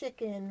the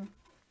chicken,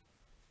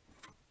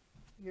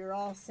 you're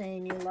all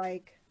saying you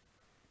like,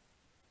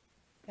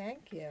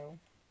 thank you.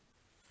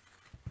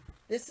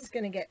 This is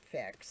going to get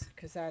fixed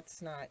because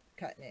that's not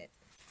cutting it.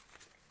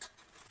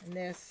 And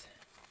this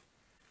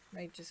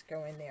might just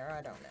go in there.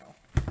 I don't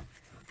know.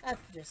 I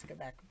have to just go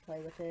back and play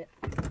with it.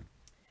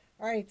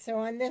 Alright, so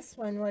on this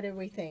one, what did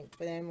we think?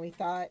 But then we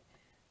thought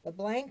the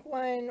blank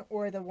one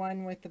or the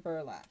one with the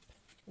burlap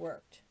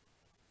worked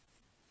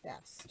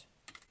best.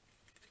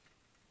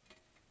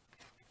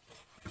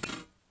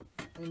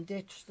 And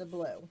ditch the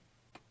blue.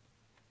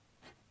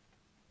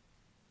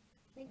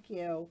 Thank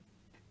you.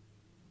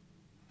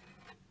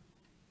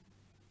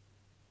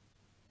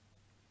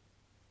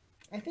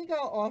 I think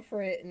I'll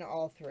offer it in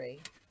all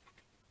three.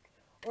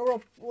 Or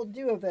we'll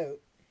do a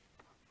vote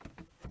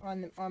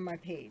on my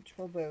page.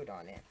 We'll vote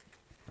on it.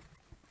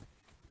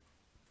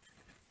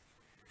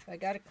 So I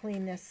got to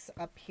clean this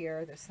up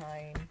here, the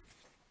sign.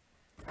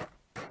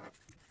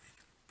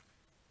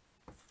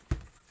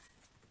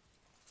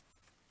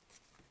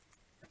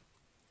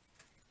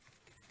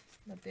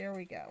 But there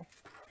we go.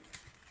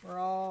 We're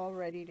all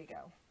ready to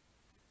go.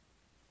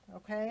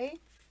 Okay?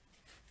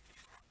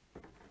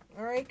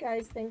 Alright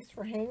guys, thanks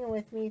for hanging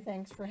with me.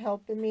 Thanks for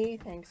helping me.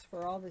 Thanks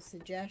for all the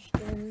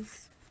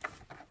suggestions.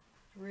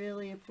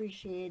 Really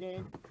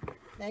appreciated.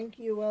 Thank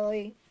you,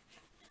 Willie.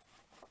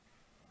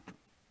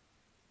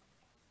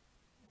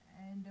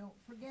 And don't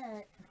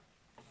forget,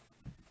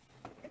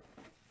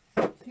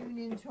 tune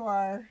into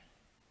our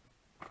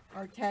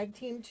Tag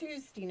Team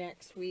Tuesday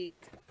next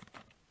week.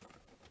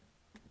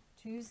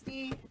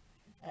 Tuesday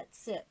at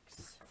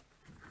 6.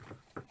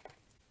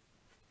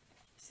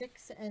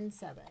 6 and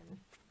 7.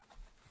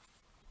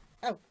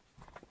 Oh,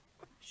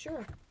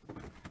 sure.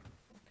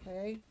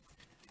 Okay.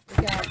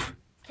 We got,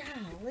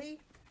 golly,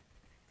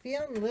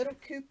 feeling a little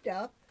cooped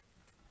up.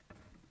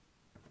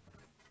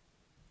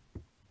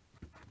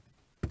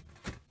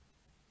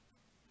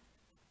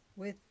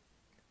 With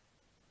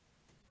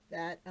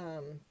that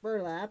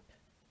burlap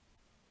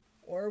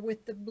or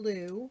with the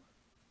blue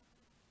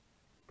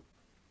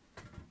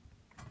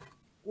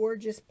or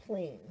just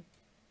plain.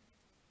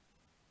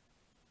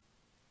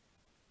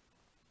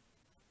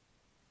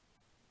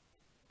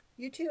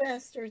 You too,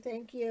 Esther.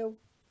 Thank you.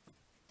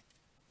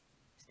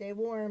 Stay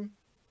warm.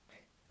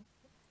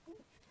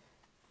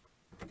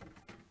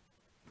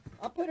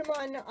 I'll put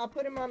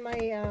them on my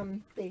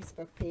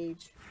Facebook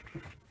page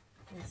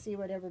and see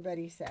what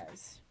everybody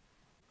says.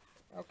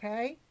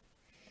 Okay?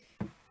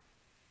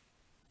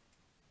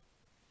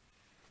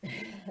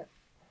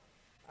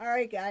 All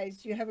right,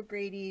 guys. You have a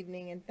great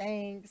evening, and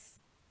thanks.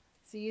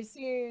 See you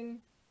soon.